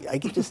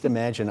can just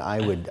imagine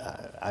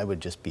I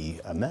would just be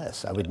a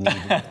mess.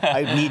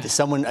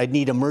 I'd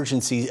need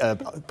emergency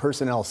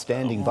personnel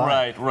standing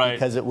by. Right.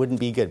 Because it wouldn't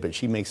be good, but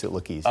she makes it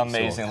look easy.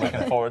 Amazing. So.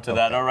 Looking forward to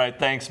that. All right.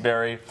 Thanks,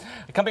 Barry.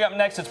 Coming up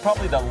next, it's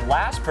probably the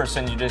last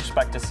person you'd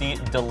expect to see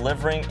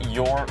delivering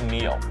your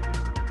meal.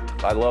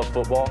 I love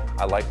football.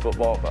 I like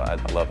football, but I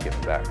love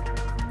giving back.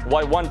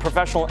 Why one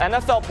professional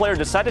NFL player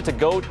decided to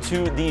go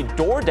to the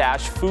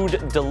DoorDash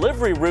food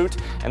delivery route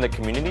and the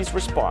community's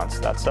response.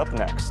 That's up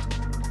next.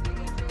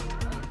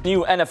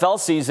 New NFL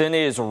season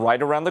is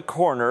right around the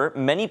corner.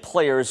 Many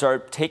players are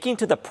taking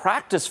to the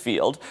practice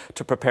field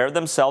to prepare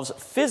themselves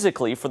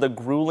physically for the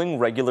grueling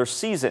regular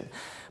season.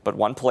 But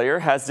one player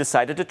has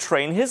decided to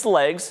train his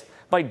legs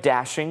by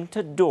dashing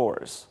to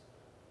doors.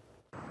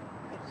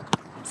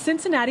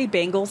 Cincinnati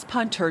Bengals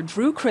punter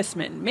Drew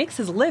Chrisman makes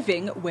his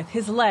living with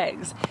his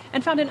legs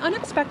and found an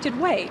unexpected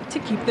way to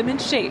keep them in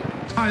shape.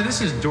 Hi,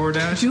 this is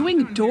DoorDash.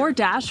 Doing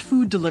DoorDash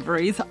food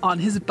deliveries on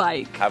his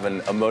bike.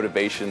 Having a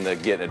motivation to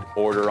get an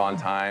order on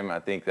time, I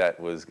think that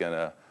was going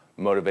to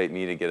motivate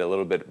me to get a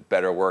little bit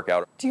better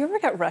workout. Do you ever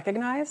get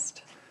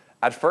recognized?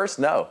 At first,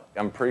 no.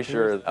 I'm pretty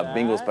sure a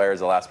Bengals player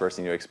is the last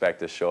person you expect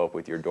to show up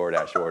with your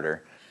DoorDash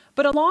order.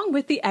 But along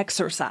with the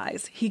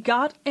exercise, he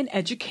got an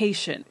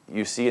education.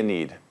 You see a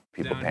need.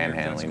 People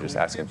panhandling, just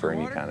asking for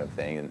any kind of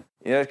thing. And,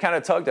 it kind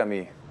of tugged at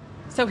me.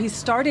 So he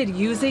started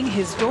using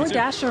his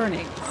DoorDash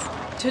earnings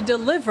to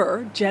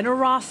deliver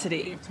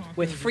generosity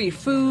with free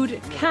food,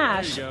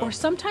 cash, or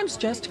sometimes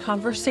just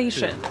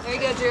conversation. There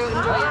you go, Drew.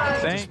 Enjoy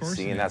it. Thanks.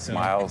 Seeing that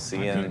smile,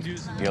 seeing,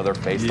 their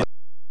face.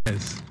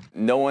 Yes.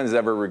 No one's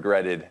ever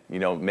regretted,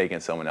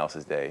 making someone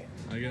else's day.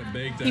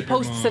 He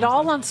posts it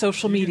all on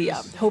social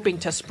media, hoping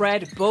to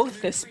spread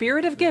both the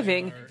spirit of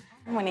giving.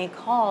 When he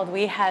called,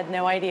 we had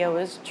no idea it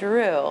was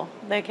Drew,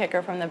 the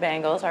kicker from the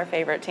Bengals, our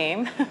favorite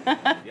team.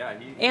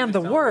 And the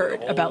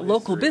word about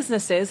local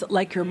businesses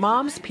like Your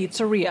Mom's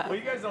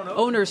Pizzeria.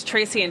 Owners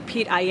Tracy and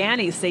Pete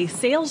Ianni say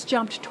sales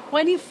jumped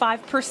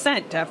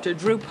 25% after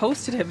Drew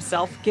posted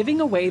himself giving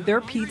away their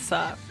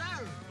pizza.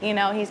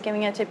 He's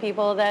giving it to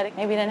people that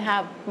maybe didn't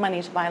have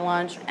money to buy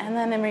lunch. And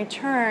then in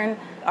return,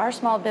 our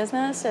small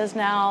business has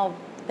now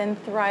been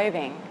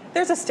thriving.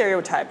 There's a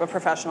stereotype of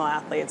professional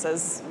athletes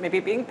as maybe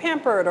being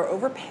pampered or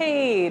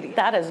overpaid.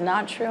 That is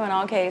not true in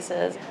all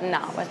cases.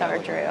 Not with our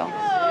Drew.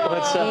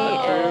 What's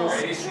up, Drew?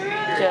 He is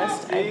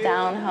just a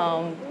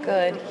down-home,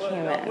 good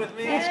human.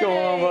 What's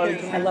going on, buddy?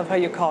 I love how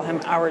you call him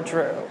our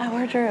Drew.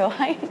 Our Drew.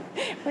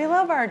 We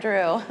love our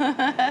Drew.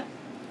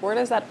 Where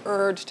does that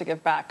urge to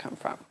give back come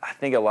from? I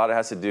think a lot of it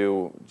has to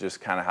do just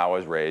kind of how I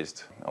was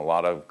raised. A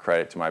lot of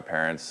credit to my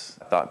parents.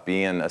 I thought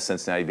being a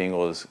Cincinnati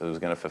Bengal was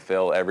going to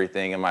fulfill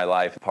everything in my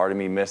life. Part of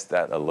me missed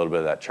that, a little bit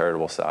of that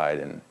charitable side.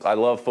 And I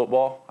love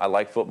football. I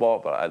like football,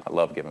 but I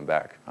love giving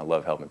back. I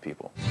love helping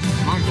people.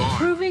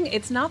 Proving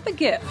it's not the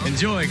gift.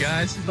 Enjoy,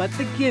 guys. But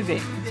the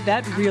giving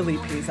that really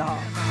pays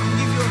off.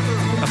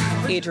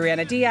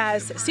 Adriana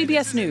Diaz,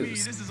 CBS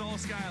News.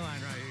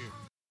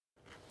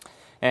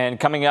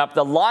 And coming up,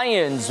 the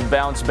Lions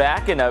bounce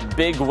back in a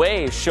big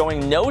way,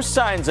 showing no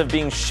signs of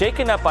being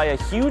shaken up by a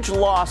huge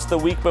loss the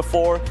week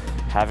before,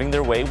 having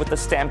their way with the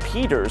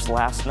Stampeders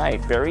last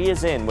night. Barry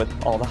is in with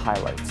all the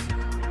highlights.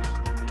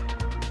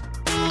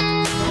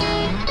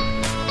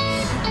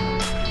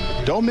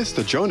 Don't miss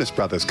the Jonas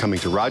Brothers coming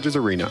to Rogers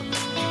Arena.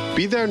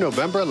 Be there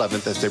November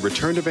 11th as they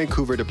return to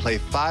Vancouver to play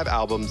 5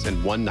 albums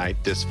in one night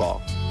this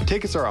fall.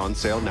 Tickets are on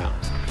sale now.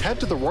 Head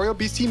to the Royal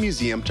BC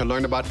Museum to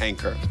learn about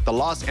Angkor, the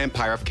lost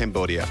empire of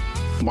Cambodia.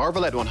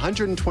 Marvel at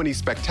 120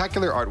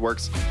 spectacular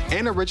artworks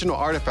and original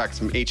artifacts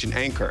from ancient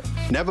Angkor,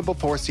 never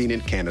before seen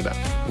in Canada.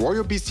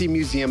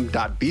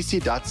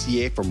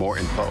 RoyalBCMuseum.bc.ca for more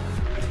info.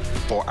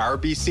 For Our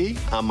BC,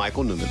 I'm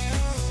Michael Newman.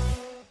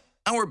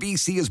 Our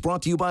BC is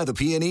brought to you by the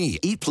PNE.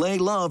 Eat, play,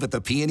 love at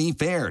the PNE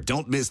Fair.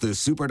 Don't miss the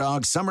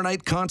Superdog Summer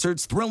Night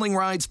concerts, thrilling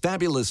rides,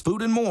 fabulous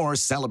food, and more.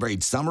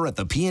 Celebrate summer at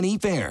the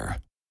PNE Fair.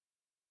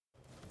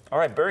 All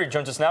right, Barry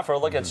joins us now for a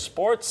look at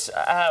sports.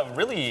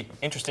 Really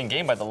interesting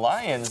game by the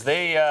Lions.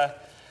 They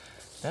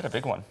had a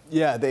big one.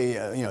 Yeah,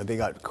 they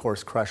got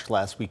course crushed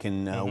last week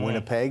in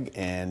Winnipeg,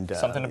 and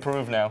something to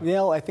prove now.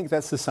 Yeah, I think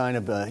that's the sign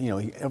of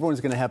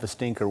everyone's going to have a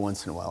stinker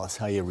once in a while. That's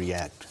how you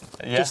react.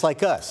 Yeah. Just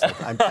like us.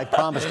 I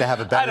promise to have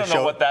a better show. I don't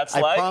know what that's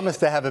like. I promise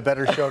to have a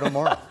better show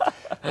tomorrow.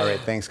 All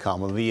right, thanks,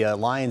 Kamal. The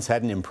Lions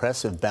had an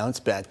impressive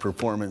bounce-back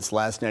performance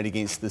last night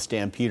against the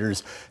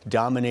Stampeders,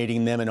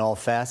 dominating them in all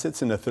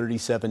facets in a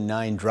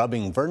 37-9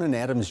 drubbing. Vernon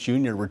Adams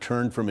Jr.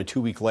 returned from a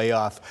 2-week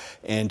layoff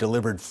and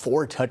delivered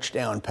 4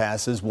 touchdown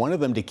passes, one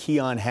of them to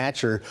Keon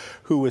Hatcher,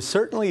 who was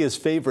certainly his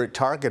favorite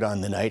target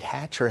on the night.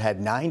 Hatcher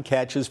had 9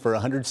 catches for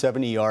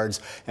 170 yards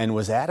and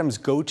was Adams'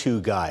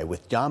 go-to guy,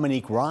 with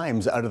Dominique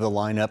Rhymes out of the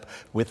lineup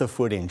with a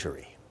foot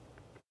injury.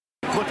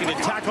 Looking to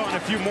tack on a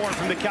few more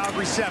from the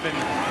Calgary 7.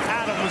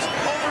 Adams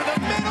over the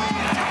middle.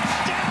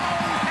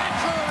 Touchdown,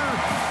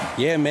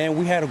 Hatcher! Yeah, man,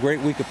 we had a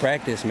great week of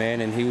practice, man,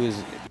 and he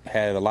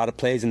had a lot of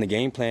plays in the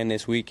game plan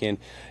this week, and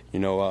you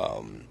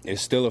know,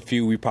 there's still a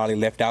few we probably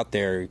left out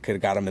there. Could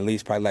have got him at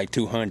least probably like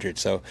 200.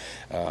 So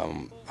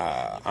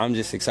I'm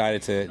just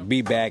excited to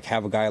be back,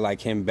 have a guy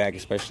like him back,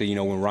 especially, you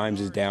know, when Rhymes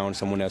is down,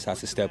 someone else has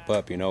to step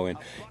up, you know, and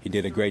he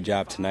did a great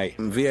job tonight.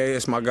 VA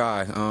is my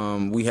guy.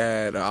 We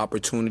had an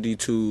opportunity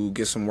to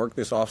get some work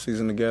this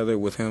offseason together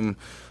with him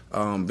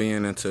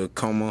being in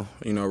Tacoma,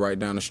 you know, right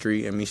down the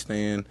street, and me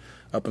staying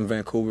up in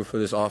Vancouver for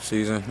this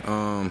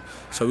offseason.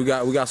 So we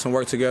got some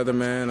work together,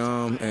 man,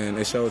 and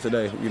it showed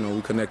today. You know,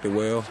 we connected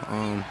well,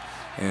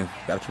 and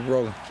got to keep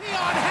rolling. Keon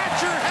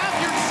Hatcher,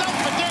 have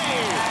yourself a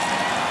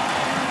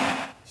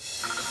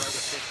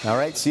day! All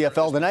right,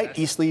 CFL tonight.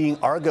 East leading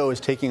Argo is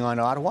taking on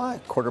Ottawa.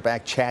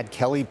 Quarterback Chad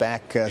Kelly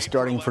back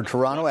starting for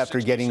Toronto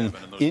after getting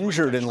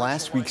injured in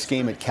last week's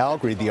game at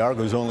Calgary. The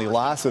Argo's only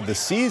loss of the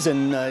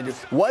season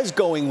was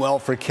going well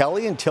for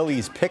Kelly until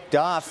he's picked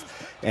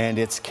off. And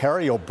it's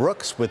Cariel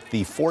Brooks with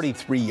the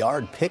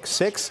 43-yard pick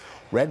six.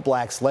 Red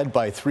Blacks led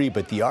by 3,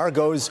 but the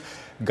Argos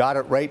got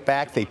it right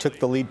back. They took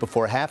the lead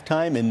before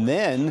halftime. And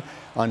then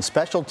on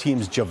special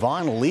teams,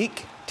 Javon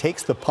Leake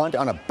takes the punt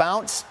on a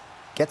bounce,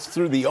 gets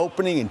through the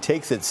opening and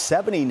takes it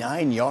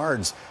 79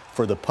 yards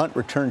for the punt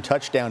return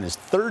touchdown, his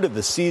 3rd of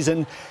the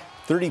season.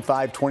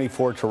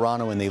 35-24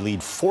 Toronto, and they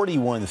lead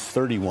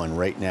 41-31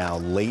 right now,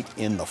 late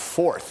in the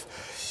 4th.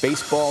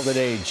 Baseball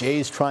today,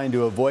 Jays trying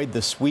to avoid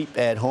the sweep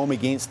at home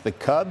against the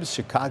Cubs.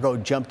 Chicago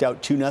jumped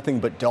out 2-0,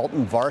 but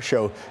Dalton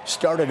Varsho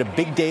started a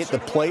big day at the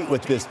plate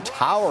with this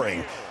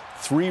towering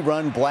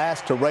 3-run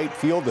blast to right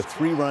field, a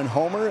 3-run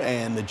homer,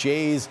 and the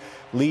Jays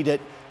lead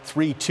it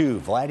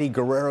 3-2. Vladdy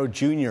Guerrero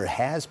Jr.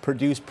 has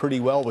produced pretty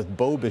well with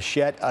Bo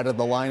Bichette out of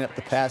the lineup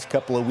the past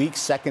couple of weeks.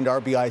 2nd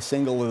RBI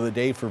single of the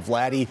day for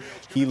Vladdy.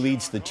 He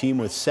leads the team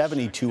with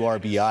 72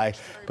 RBI,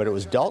 but it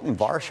was Dalton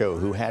Varsho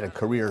who had a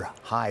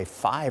career-high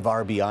 5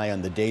 RBI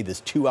on the day. This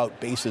 2-out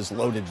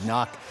bases-loaded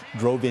knock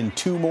drove in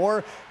 2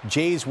 more.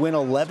 Jays win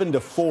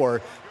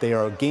 11-4. They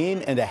are a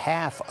game and a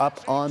half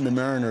up on the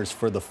Mariners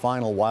for the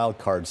final wild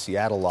card.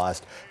 Seattle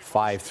lost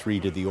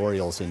 5-3 to the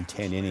Orioles in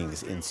 10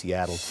 innings in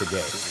Seattle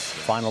today.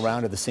 Final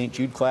round of the St.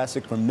 Jude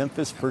Classic from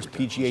Memphis, first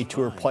PGA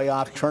Tour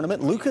playoff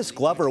tournament. Lucas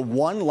Glover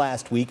won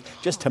last week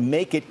just to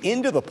make it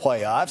into the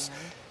playoffs.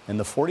 And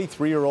the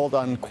 43-year-old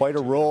on quite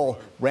a roll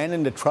ran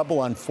into trouble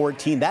on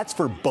 14. That's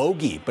for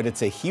bogey, but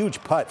it's a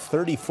huge putt,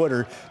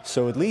 30-footer.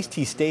 So at least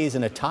he stays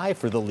in a tie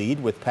for the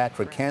lead with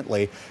Patrick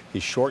Cantlay.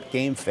 His short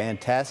game,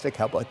 fantastic.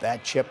 How about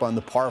that chip on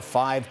the par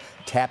 5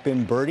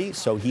 tap-in birdie?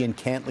 So he and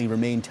Cantlay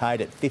remain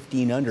tied at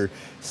 15 under.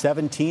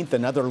 17th,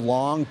 another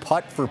long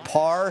putt for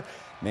par.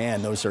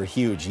 Man, those are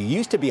huge. He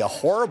used to be a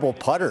horrible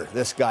putter,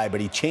 this guy, but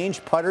he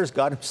changed putters,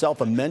 got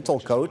himself a mental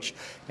coach,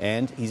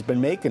 and he's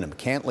been making them.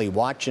 Cantlay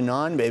watching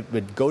on. It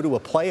would go to a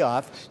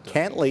playoff.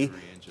 Cantlay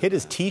hit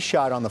his tee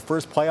shot on the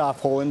first playoff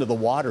hole into the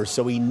water,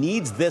 so he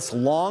needs this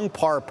long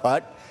par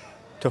putt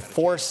to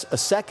force a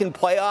second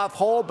playoff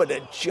hole, but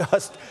it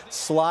just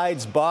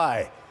slides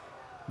by.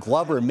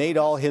 Glover made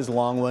all his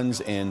long ones,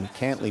 and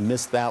Cantlay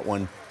missed that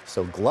one.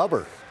 So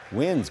Glover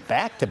wins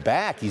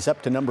back-to-back. He's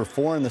up to number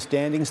 4 in the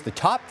standings. The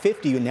top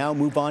 50 now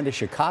move on to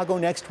Chicago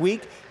next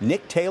week.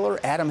 Nick Taylor,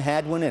 Adam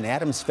Hadwin, and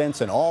Adam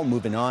Svensson all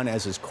moving on,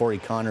 as is Corey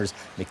Connors.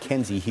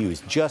 Mackenzie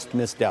Hughes just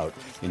missed out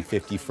in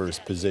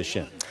 51st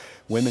position.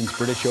 Women's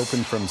British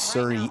Open from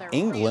Surrey,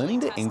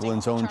 England.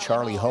 England's own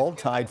Charlie Hull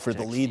tied for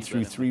the lead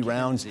through 3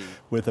 rounds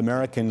with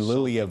American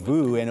Lilia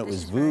Vu, and it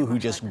was Vu who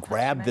just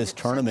grabbed this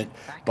tournament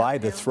by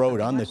the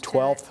throat. On the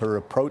 12th, her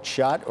approach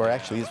shot, or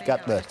actually it's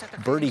got the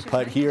birdie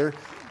putt here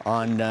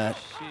on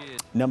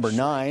number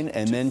 9,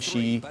 and then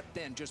she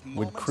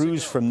would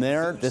cruise from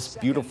there. This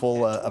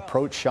beautiful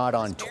approach shot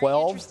on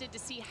 12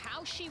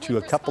 to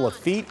a couple of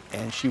feet,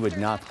 and she would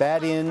knock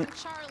that in,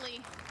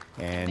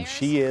 and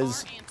she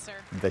is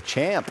the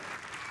champ.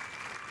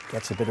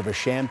 Gets a bit of a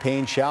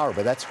champagne shower,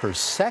 but that's her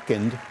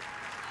 2nd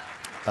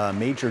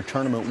major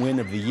tournament win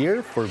of the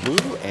year for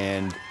Vu,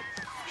 and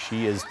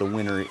she is the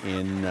winner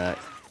in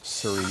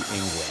Surrey,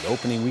 England.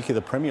 Opening week of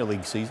the Premier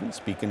League season.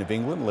 Speaking of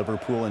England,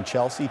 Liverpool and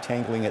Chelsea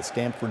tangling at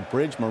Stamford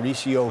Bridge.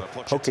 Mauricio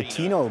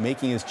Pochettino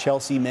making his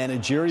Chelsea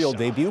managerial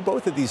debut.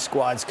 Both of these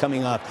squads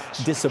coming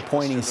off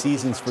disappointing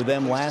seasons for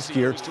them last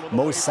year.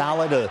 Mo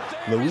Salah to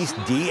Luis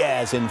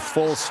Diaz in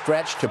full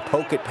stretch to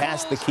poke it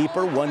past the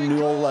keeper.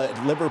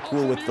 1-0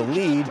 Liverpool with the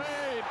lead,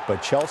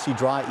 but Chelsea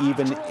draw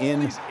even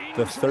in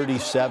the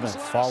 37th.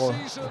 Follow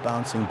the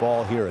bouncing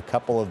ball here. A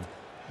couple of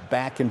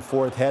back and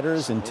forth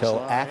headers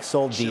until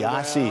Axel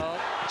Diassi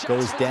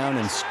goes down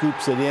and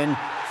scoops it in.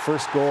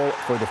 First goal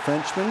for the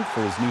Frenchman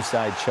for his new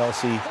side,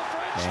 Chelsea.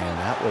 And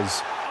that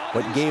was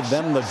what gave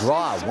them the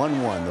draw,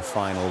 1-1, the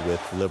final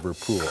with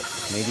Liverpool.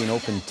 Canadian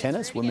Open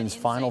tennis, women's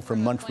final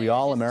from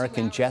Montreal.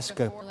 American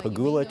Jessica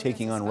Pegula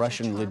taking on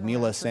Russian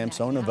Lyudmila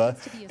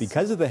Samsonova.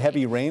 Because of the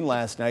heavy rain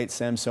last night,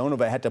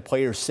 Samsonova had to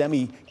play her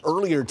semi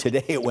earlier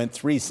today. It went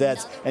 3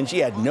 sets, and she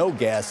had no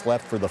gas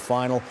left for the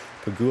final.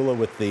 Pegula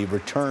with the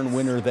return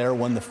winner there,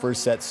 won the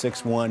first set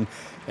 6-1,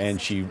 and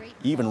she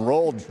even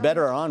rolled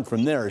better on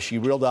from there. She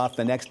reeled off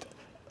the next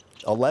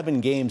 11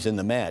 games in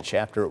the match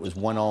after it was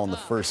 1-1 in the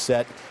first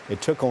set.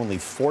 It took only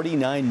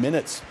 49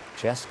 minutes.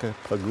 Jessica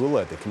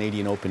Pegula, the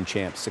Canadian Open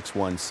champ,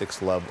 6-1,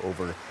 6-love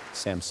over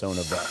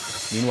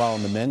Samsonova. Meanwhile,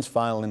 in the men's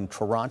final in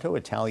Toronto,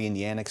 Italian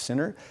Jannik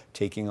Sinner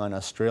taking on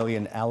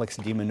Australian Alex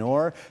de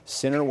Minaur.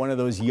 Sinner, one of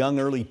those young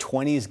early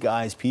 20s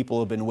guys people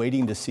have been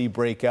waiting to see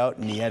break out,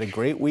 and he had a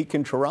great week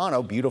in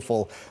Toronto.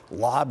 Beautiful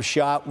lob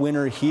shot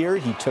winner here.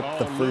 He took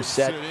the first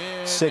set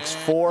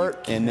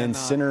 6-4, and then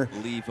Sinner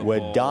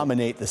would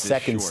dominate the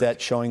second set,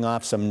 showing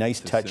off some nice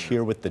touch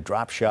here with the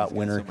drop shot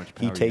winner.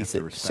 He takes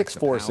it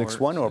 6-4,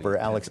 6-1 over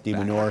Alex de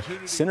Minaur.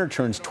 Sinner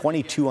turns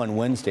 22 on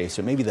Wednesday,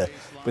 so maybe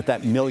with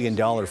that $1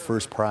 million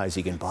first prize,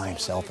 he can buy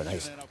himself a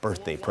nice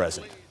birthday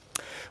present.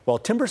 Well,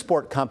 timber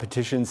sport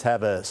competitions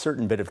have a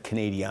certain bit of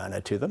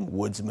Canadiana to them,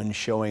 woodsmen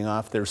showing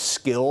off their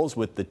skills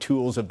with the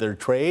tools of their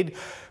trade.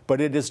 But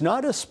it is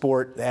not a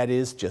sport that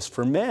is just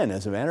for men.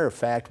 As a matter of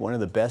fact, one of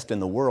the best in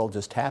the world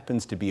just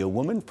happens to be a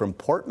woman from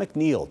Port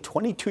McNeill,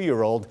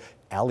 22-year-old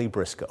Ali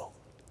Briscoe.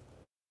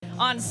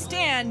 On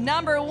stand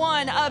number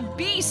 1, a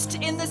beast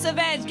in this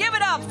event. Give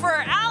it up for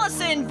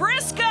Allison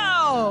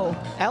Briscoe.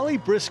 Ali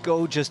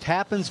Briscoe just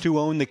happens to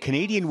own the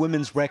Canadian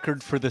women's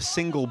record for the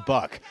single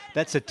buck.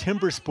 That's a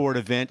timber sport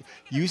event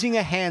using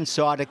a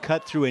handsaw to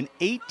cut through an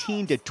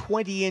 18 to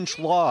 20-inch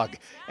log.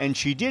 And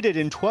she did it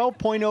in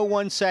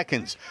 12.01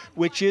 seconds,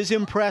 which is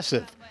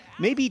impressive.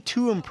 Maybe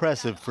too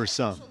impressive for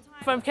some.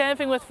 If I'm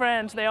camping with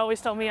friends, they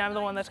always tell me I'm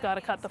the one that's got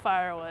to cut the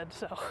firewood,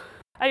 so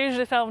I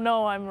usually tell them,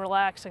 no, I'm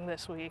relaxing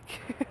this week.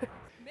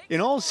 In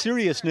all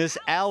seriousness,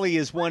 Ali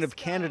is one of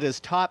Canada's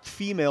top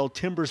female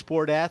timber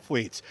sport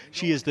athletes.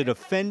 She is the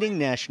defending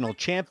national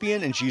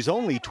champion, and she's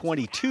only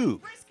 22.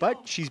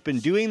 But she's been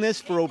doing this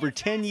for over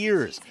 10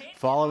 years,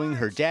 following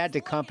her dad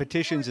to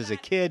competitions as a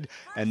kid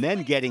and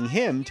then getting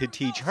him to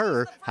teach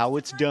her how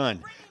it's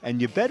done.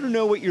 And you better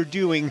know what you're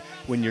doing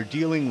when you're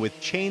dealing with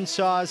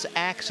chainsaws,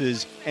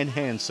 axes, and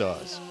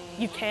handsaws.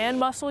 You can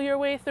muscle your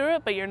way through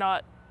it, but you're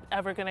not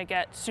ever going to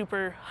get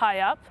super high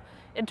up.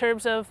 In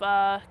terms of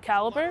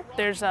caliber,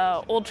 there's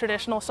old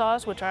traditional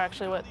saws, which are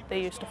actually what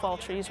they used to fall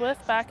trees with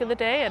back in the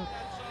day, and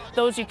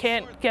those you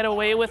can't get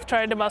away with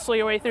trying to muscle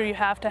your way through. You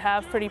have to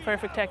have pretty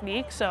perfect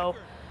technique, so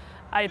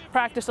I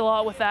practiced a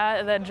lot with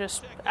that, and then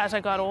just as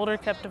I got older,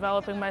 kept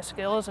developing my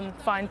skills and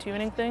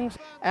fine-tuning things.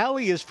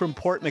 Ali is from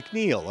Port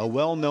McNeill, a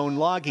well-known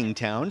logging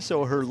town,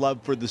 so her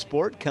love for the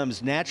sport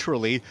comes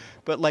naturally,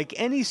 but like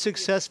any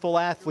successful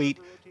athlete,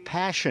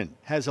 passion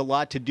has a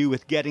lot to do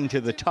with getting to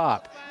the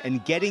top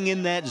and getting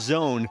in that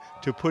zone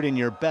to put in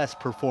your best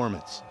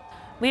performance.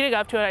 Leading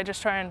up to it, I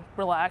just try and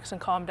relax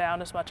and calm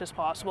down as much as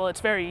possible. It's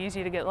very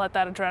easy to let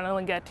that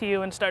adrenaline get to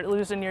you and start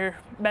losing your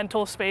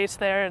mental space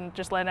there and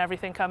just letting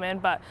everything come in.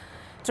 But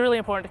it's really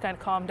important to kind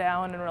of calm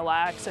down and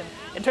relax. And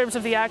in terms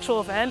of the actual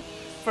event,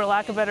 for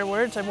lack of better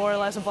words, I more or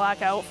less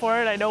black out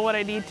for it. I know what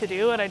I need to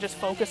do, and I just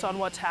focus on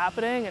what's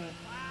happening and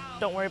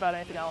don't worry about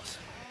anything else.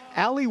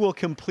 Ali will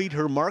complete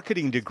her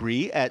marketing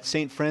degree at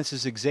St.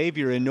 Francis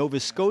Xavier in Nova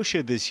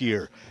Scotia this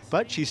year,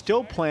 but she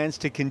still plans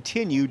to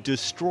continue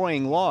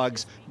destroying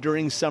logs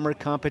during summer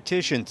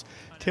competitions.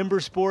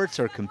 Timber sports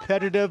are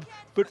competitive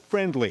but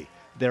friendly.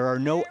 There are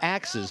no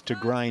axes to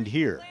grind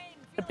here.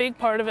 A big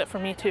part of it for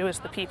me too is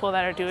the people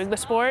that are doing the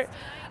sport.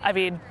 I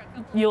mean,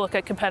 you look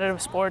at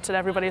competitive sports and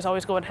everybody's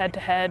always going head to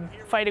head,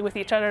 fighting with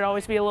each other to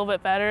always be a little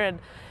bit better, and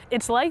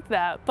it's like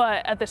that,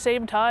 but at the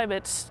same time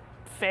it's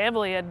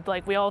family, and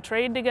like we all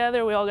train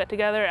together, we all get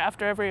together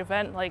after every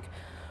event, like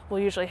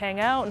we'll usually hang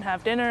out and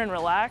have dinner and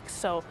relax.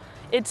 So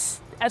it's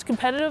as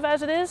competitive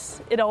as it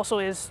is, it also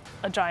is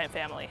a giant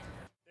family.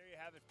 There you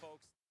have it,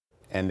 folks.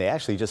 And they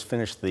actually just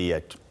finished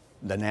the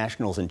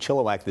Nationals in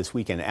Chilliwack this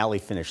weekend. Ali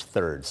finished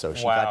third, so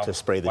she got to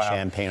spray the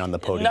champagne on the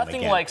podium. Nothing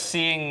again. like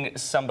seeing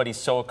somebody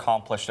so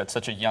accomplished at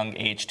such a young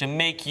age to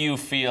make you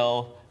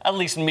feel, at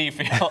least me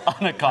feel,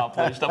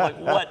 unaccomplished. I'm like,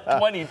 what,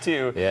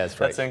 22? Yeah, that's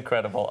right. That's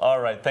incredible.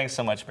 All right, thanks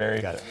so much, Barry.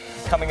 Got it.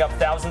 Coming up,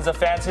 thousands of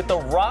fans hit the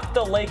Rock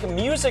the Lake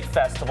Music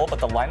Festival, but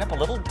the lineup a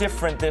little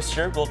different this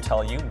year. We'll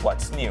tell you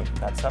what's new.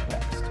 That's up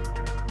next.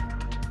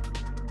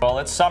 Well,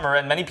 it's summer,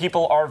 and many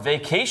people are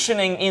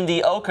vacationing in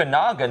the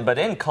Okanagan, but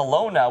in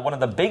Kelowna, one of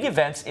the big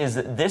events is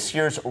this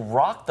year's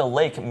Rock the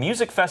Lake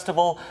Music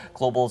Festival.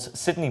 Global's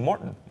Sydney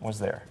Morton was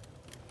there.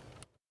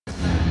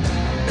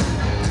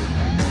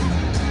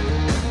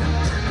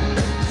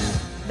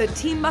 The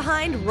team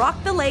behind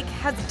Rock the Lake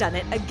has done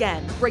it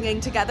again,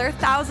 bringing together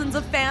thousands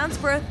of fans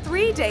for a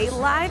 3-day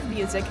live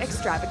music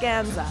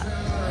extravaganza.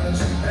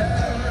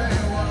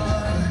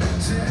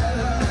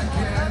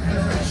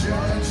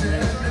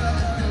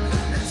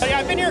 Yeah,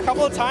 I've been here a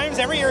couple of times.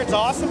 Every year it's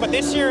awesome, but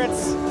this year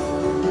it's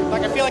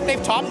like I feel like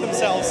they've topped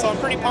themselves, so I'm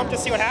pretty pumped to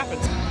see what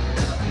happens.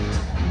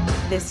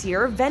 This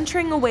year,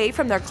 venturing away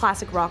from their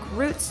classic rock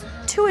roots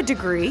to a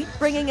degree,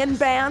 bringing in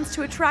bands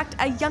to attract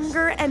a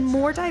younger and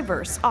more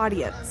diverse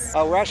audience.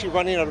 We're actually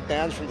running out of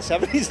bands from the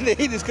 70s and the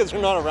 80s because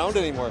they're not around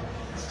anymore.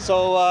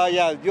 So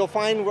yeah, you'll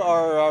find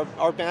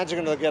our bands are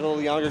going to get a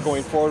little younger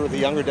going forward with a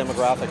younger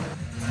demographic.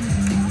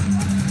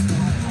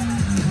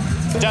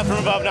 Death from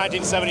Above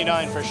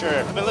 1979 for sure.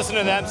 I've been listening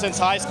to them since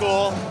high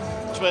school,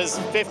 which was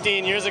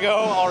 15 years ago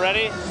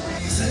already.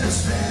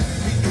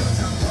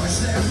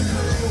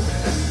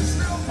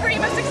 Who are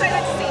you most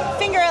excited to see?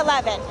 Finger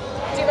 11.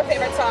 Do you have a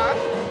favorite song?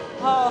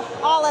 Oh,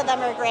 all of them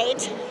are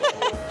great.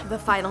 The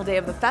final day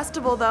of the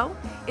festival, though,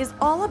 is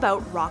all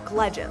about rock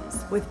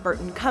legends, with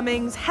Burton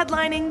Cummings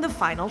headlining the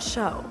final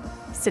show.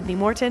 Sydney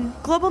Morton,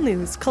 Global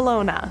News,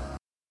 Kelowna.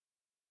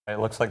 It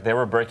looks like they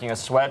were breaking a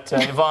sweat.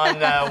 Yvonne,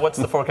 what's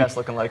the forecast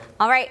looking like?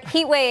 All right,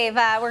 heat wave.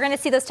 We're going to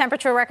see those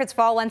temperature records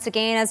fall once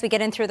again as we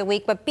get in through the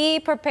week, but be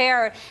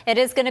prepared. It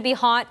is going to be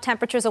hot.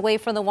 Temperatures away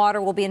from the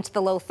water will be into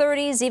the low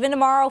 30s. Even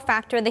tomorrow,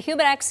 factor in the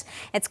Humidex,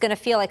 it's going to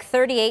feel like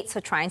 38, so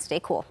try and stay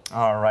cool.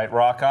 All right,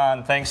 rock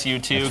on. Thanks, you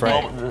two. That's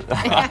right.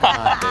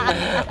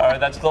 All right,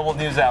 that's Global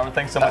News Hour.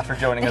 Thanks so much for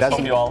joining us.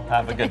 Hope you all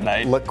have a good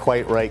night. Look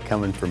quite right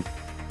coming from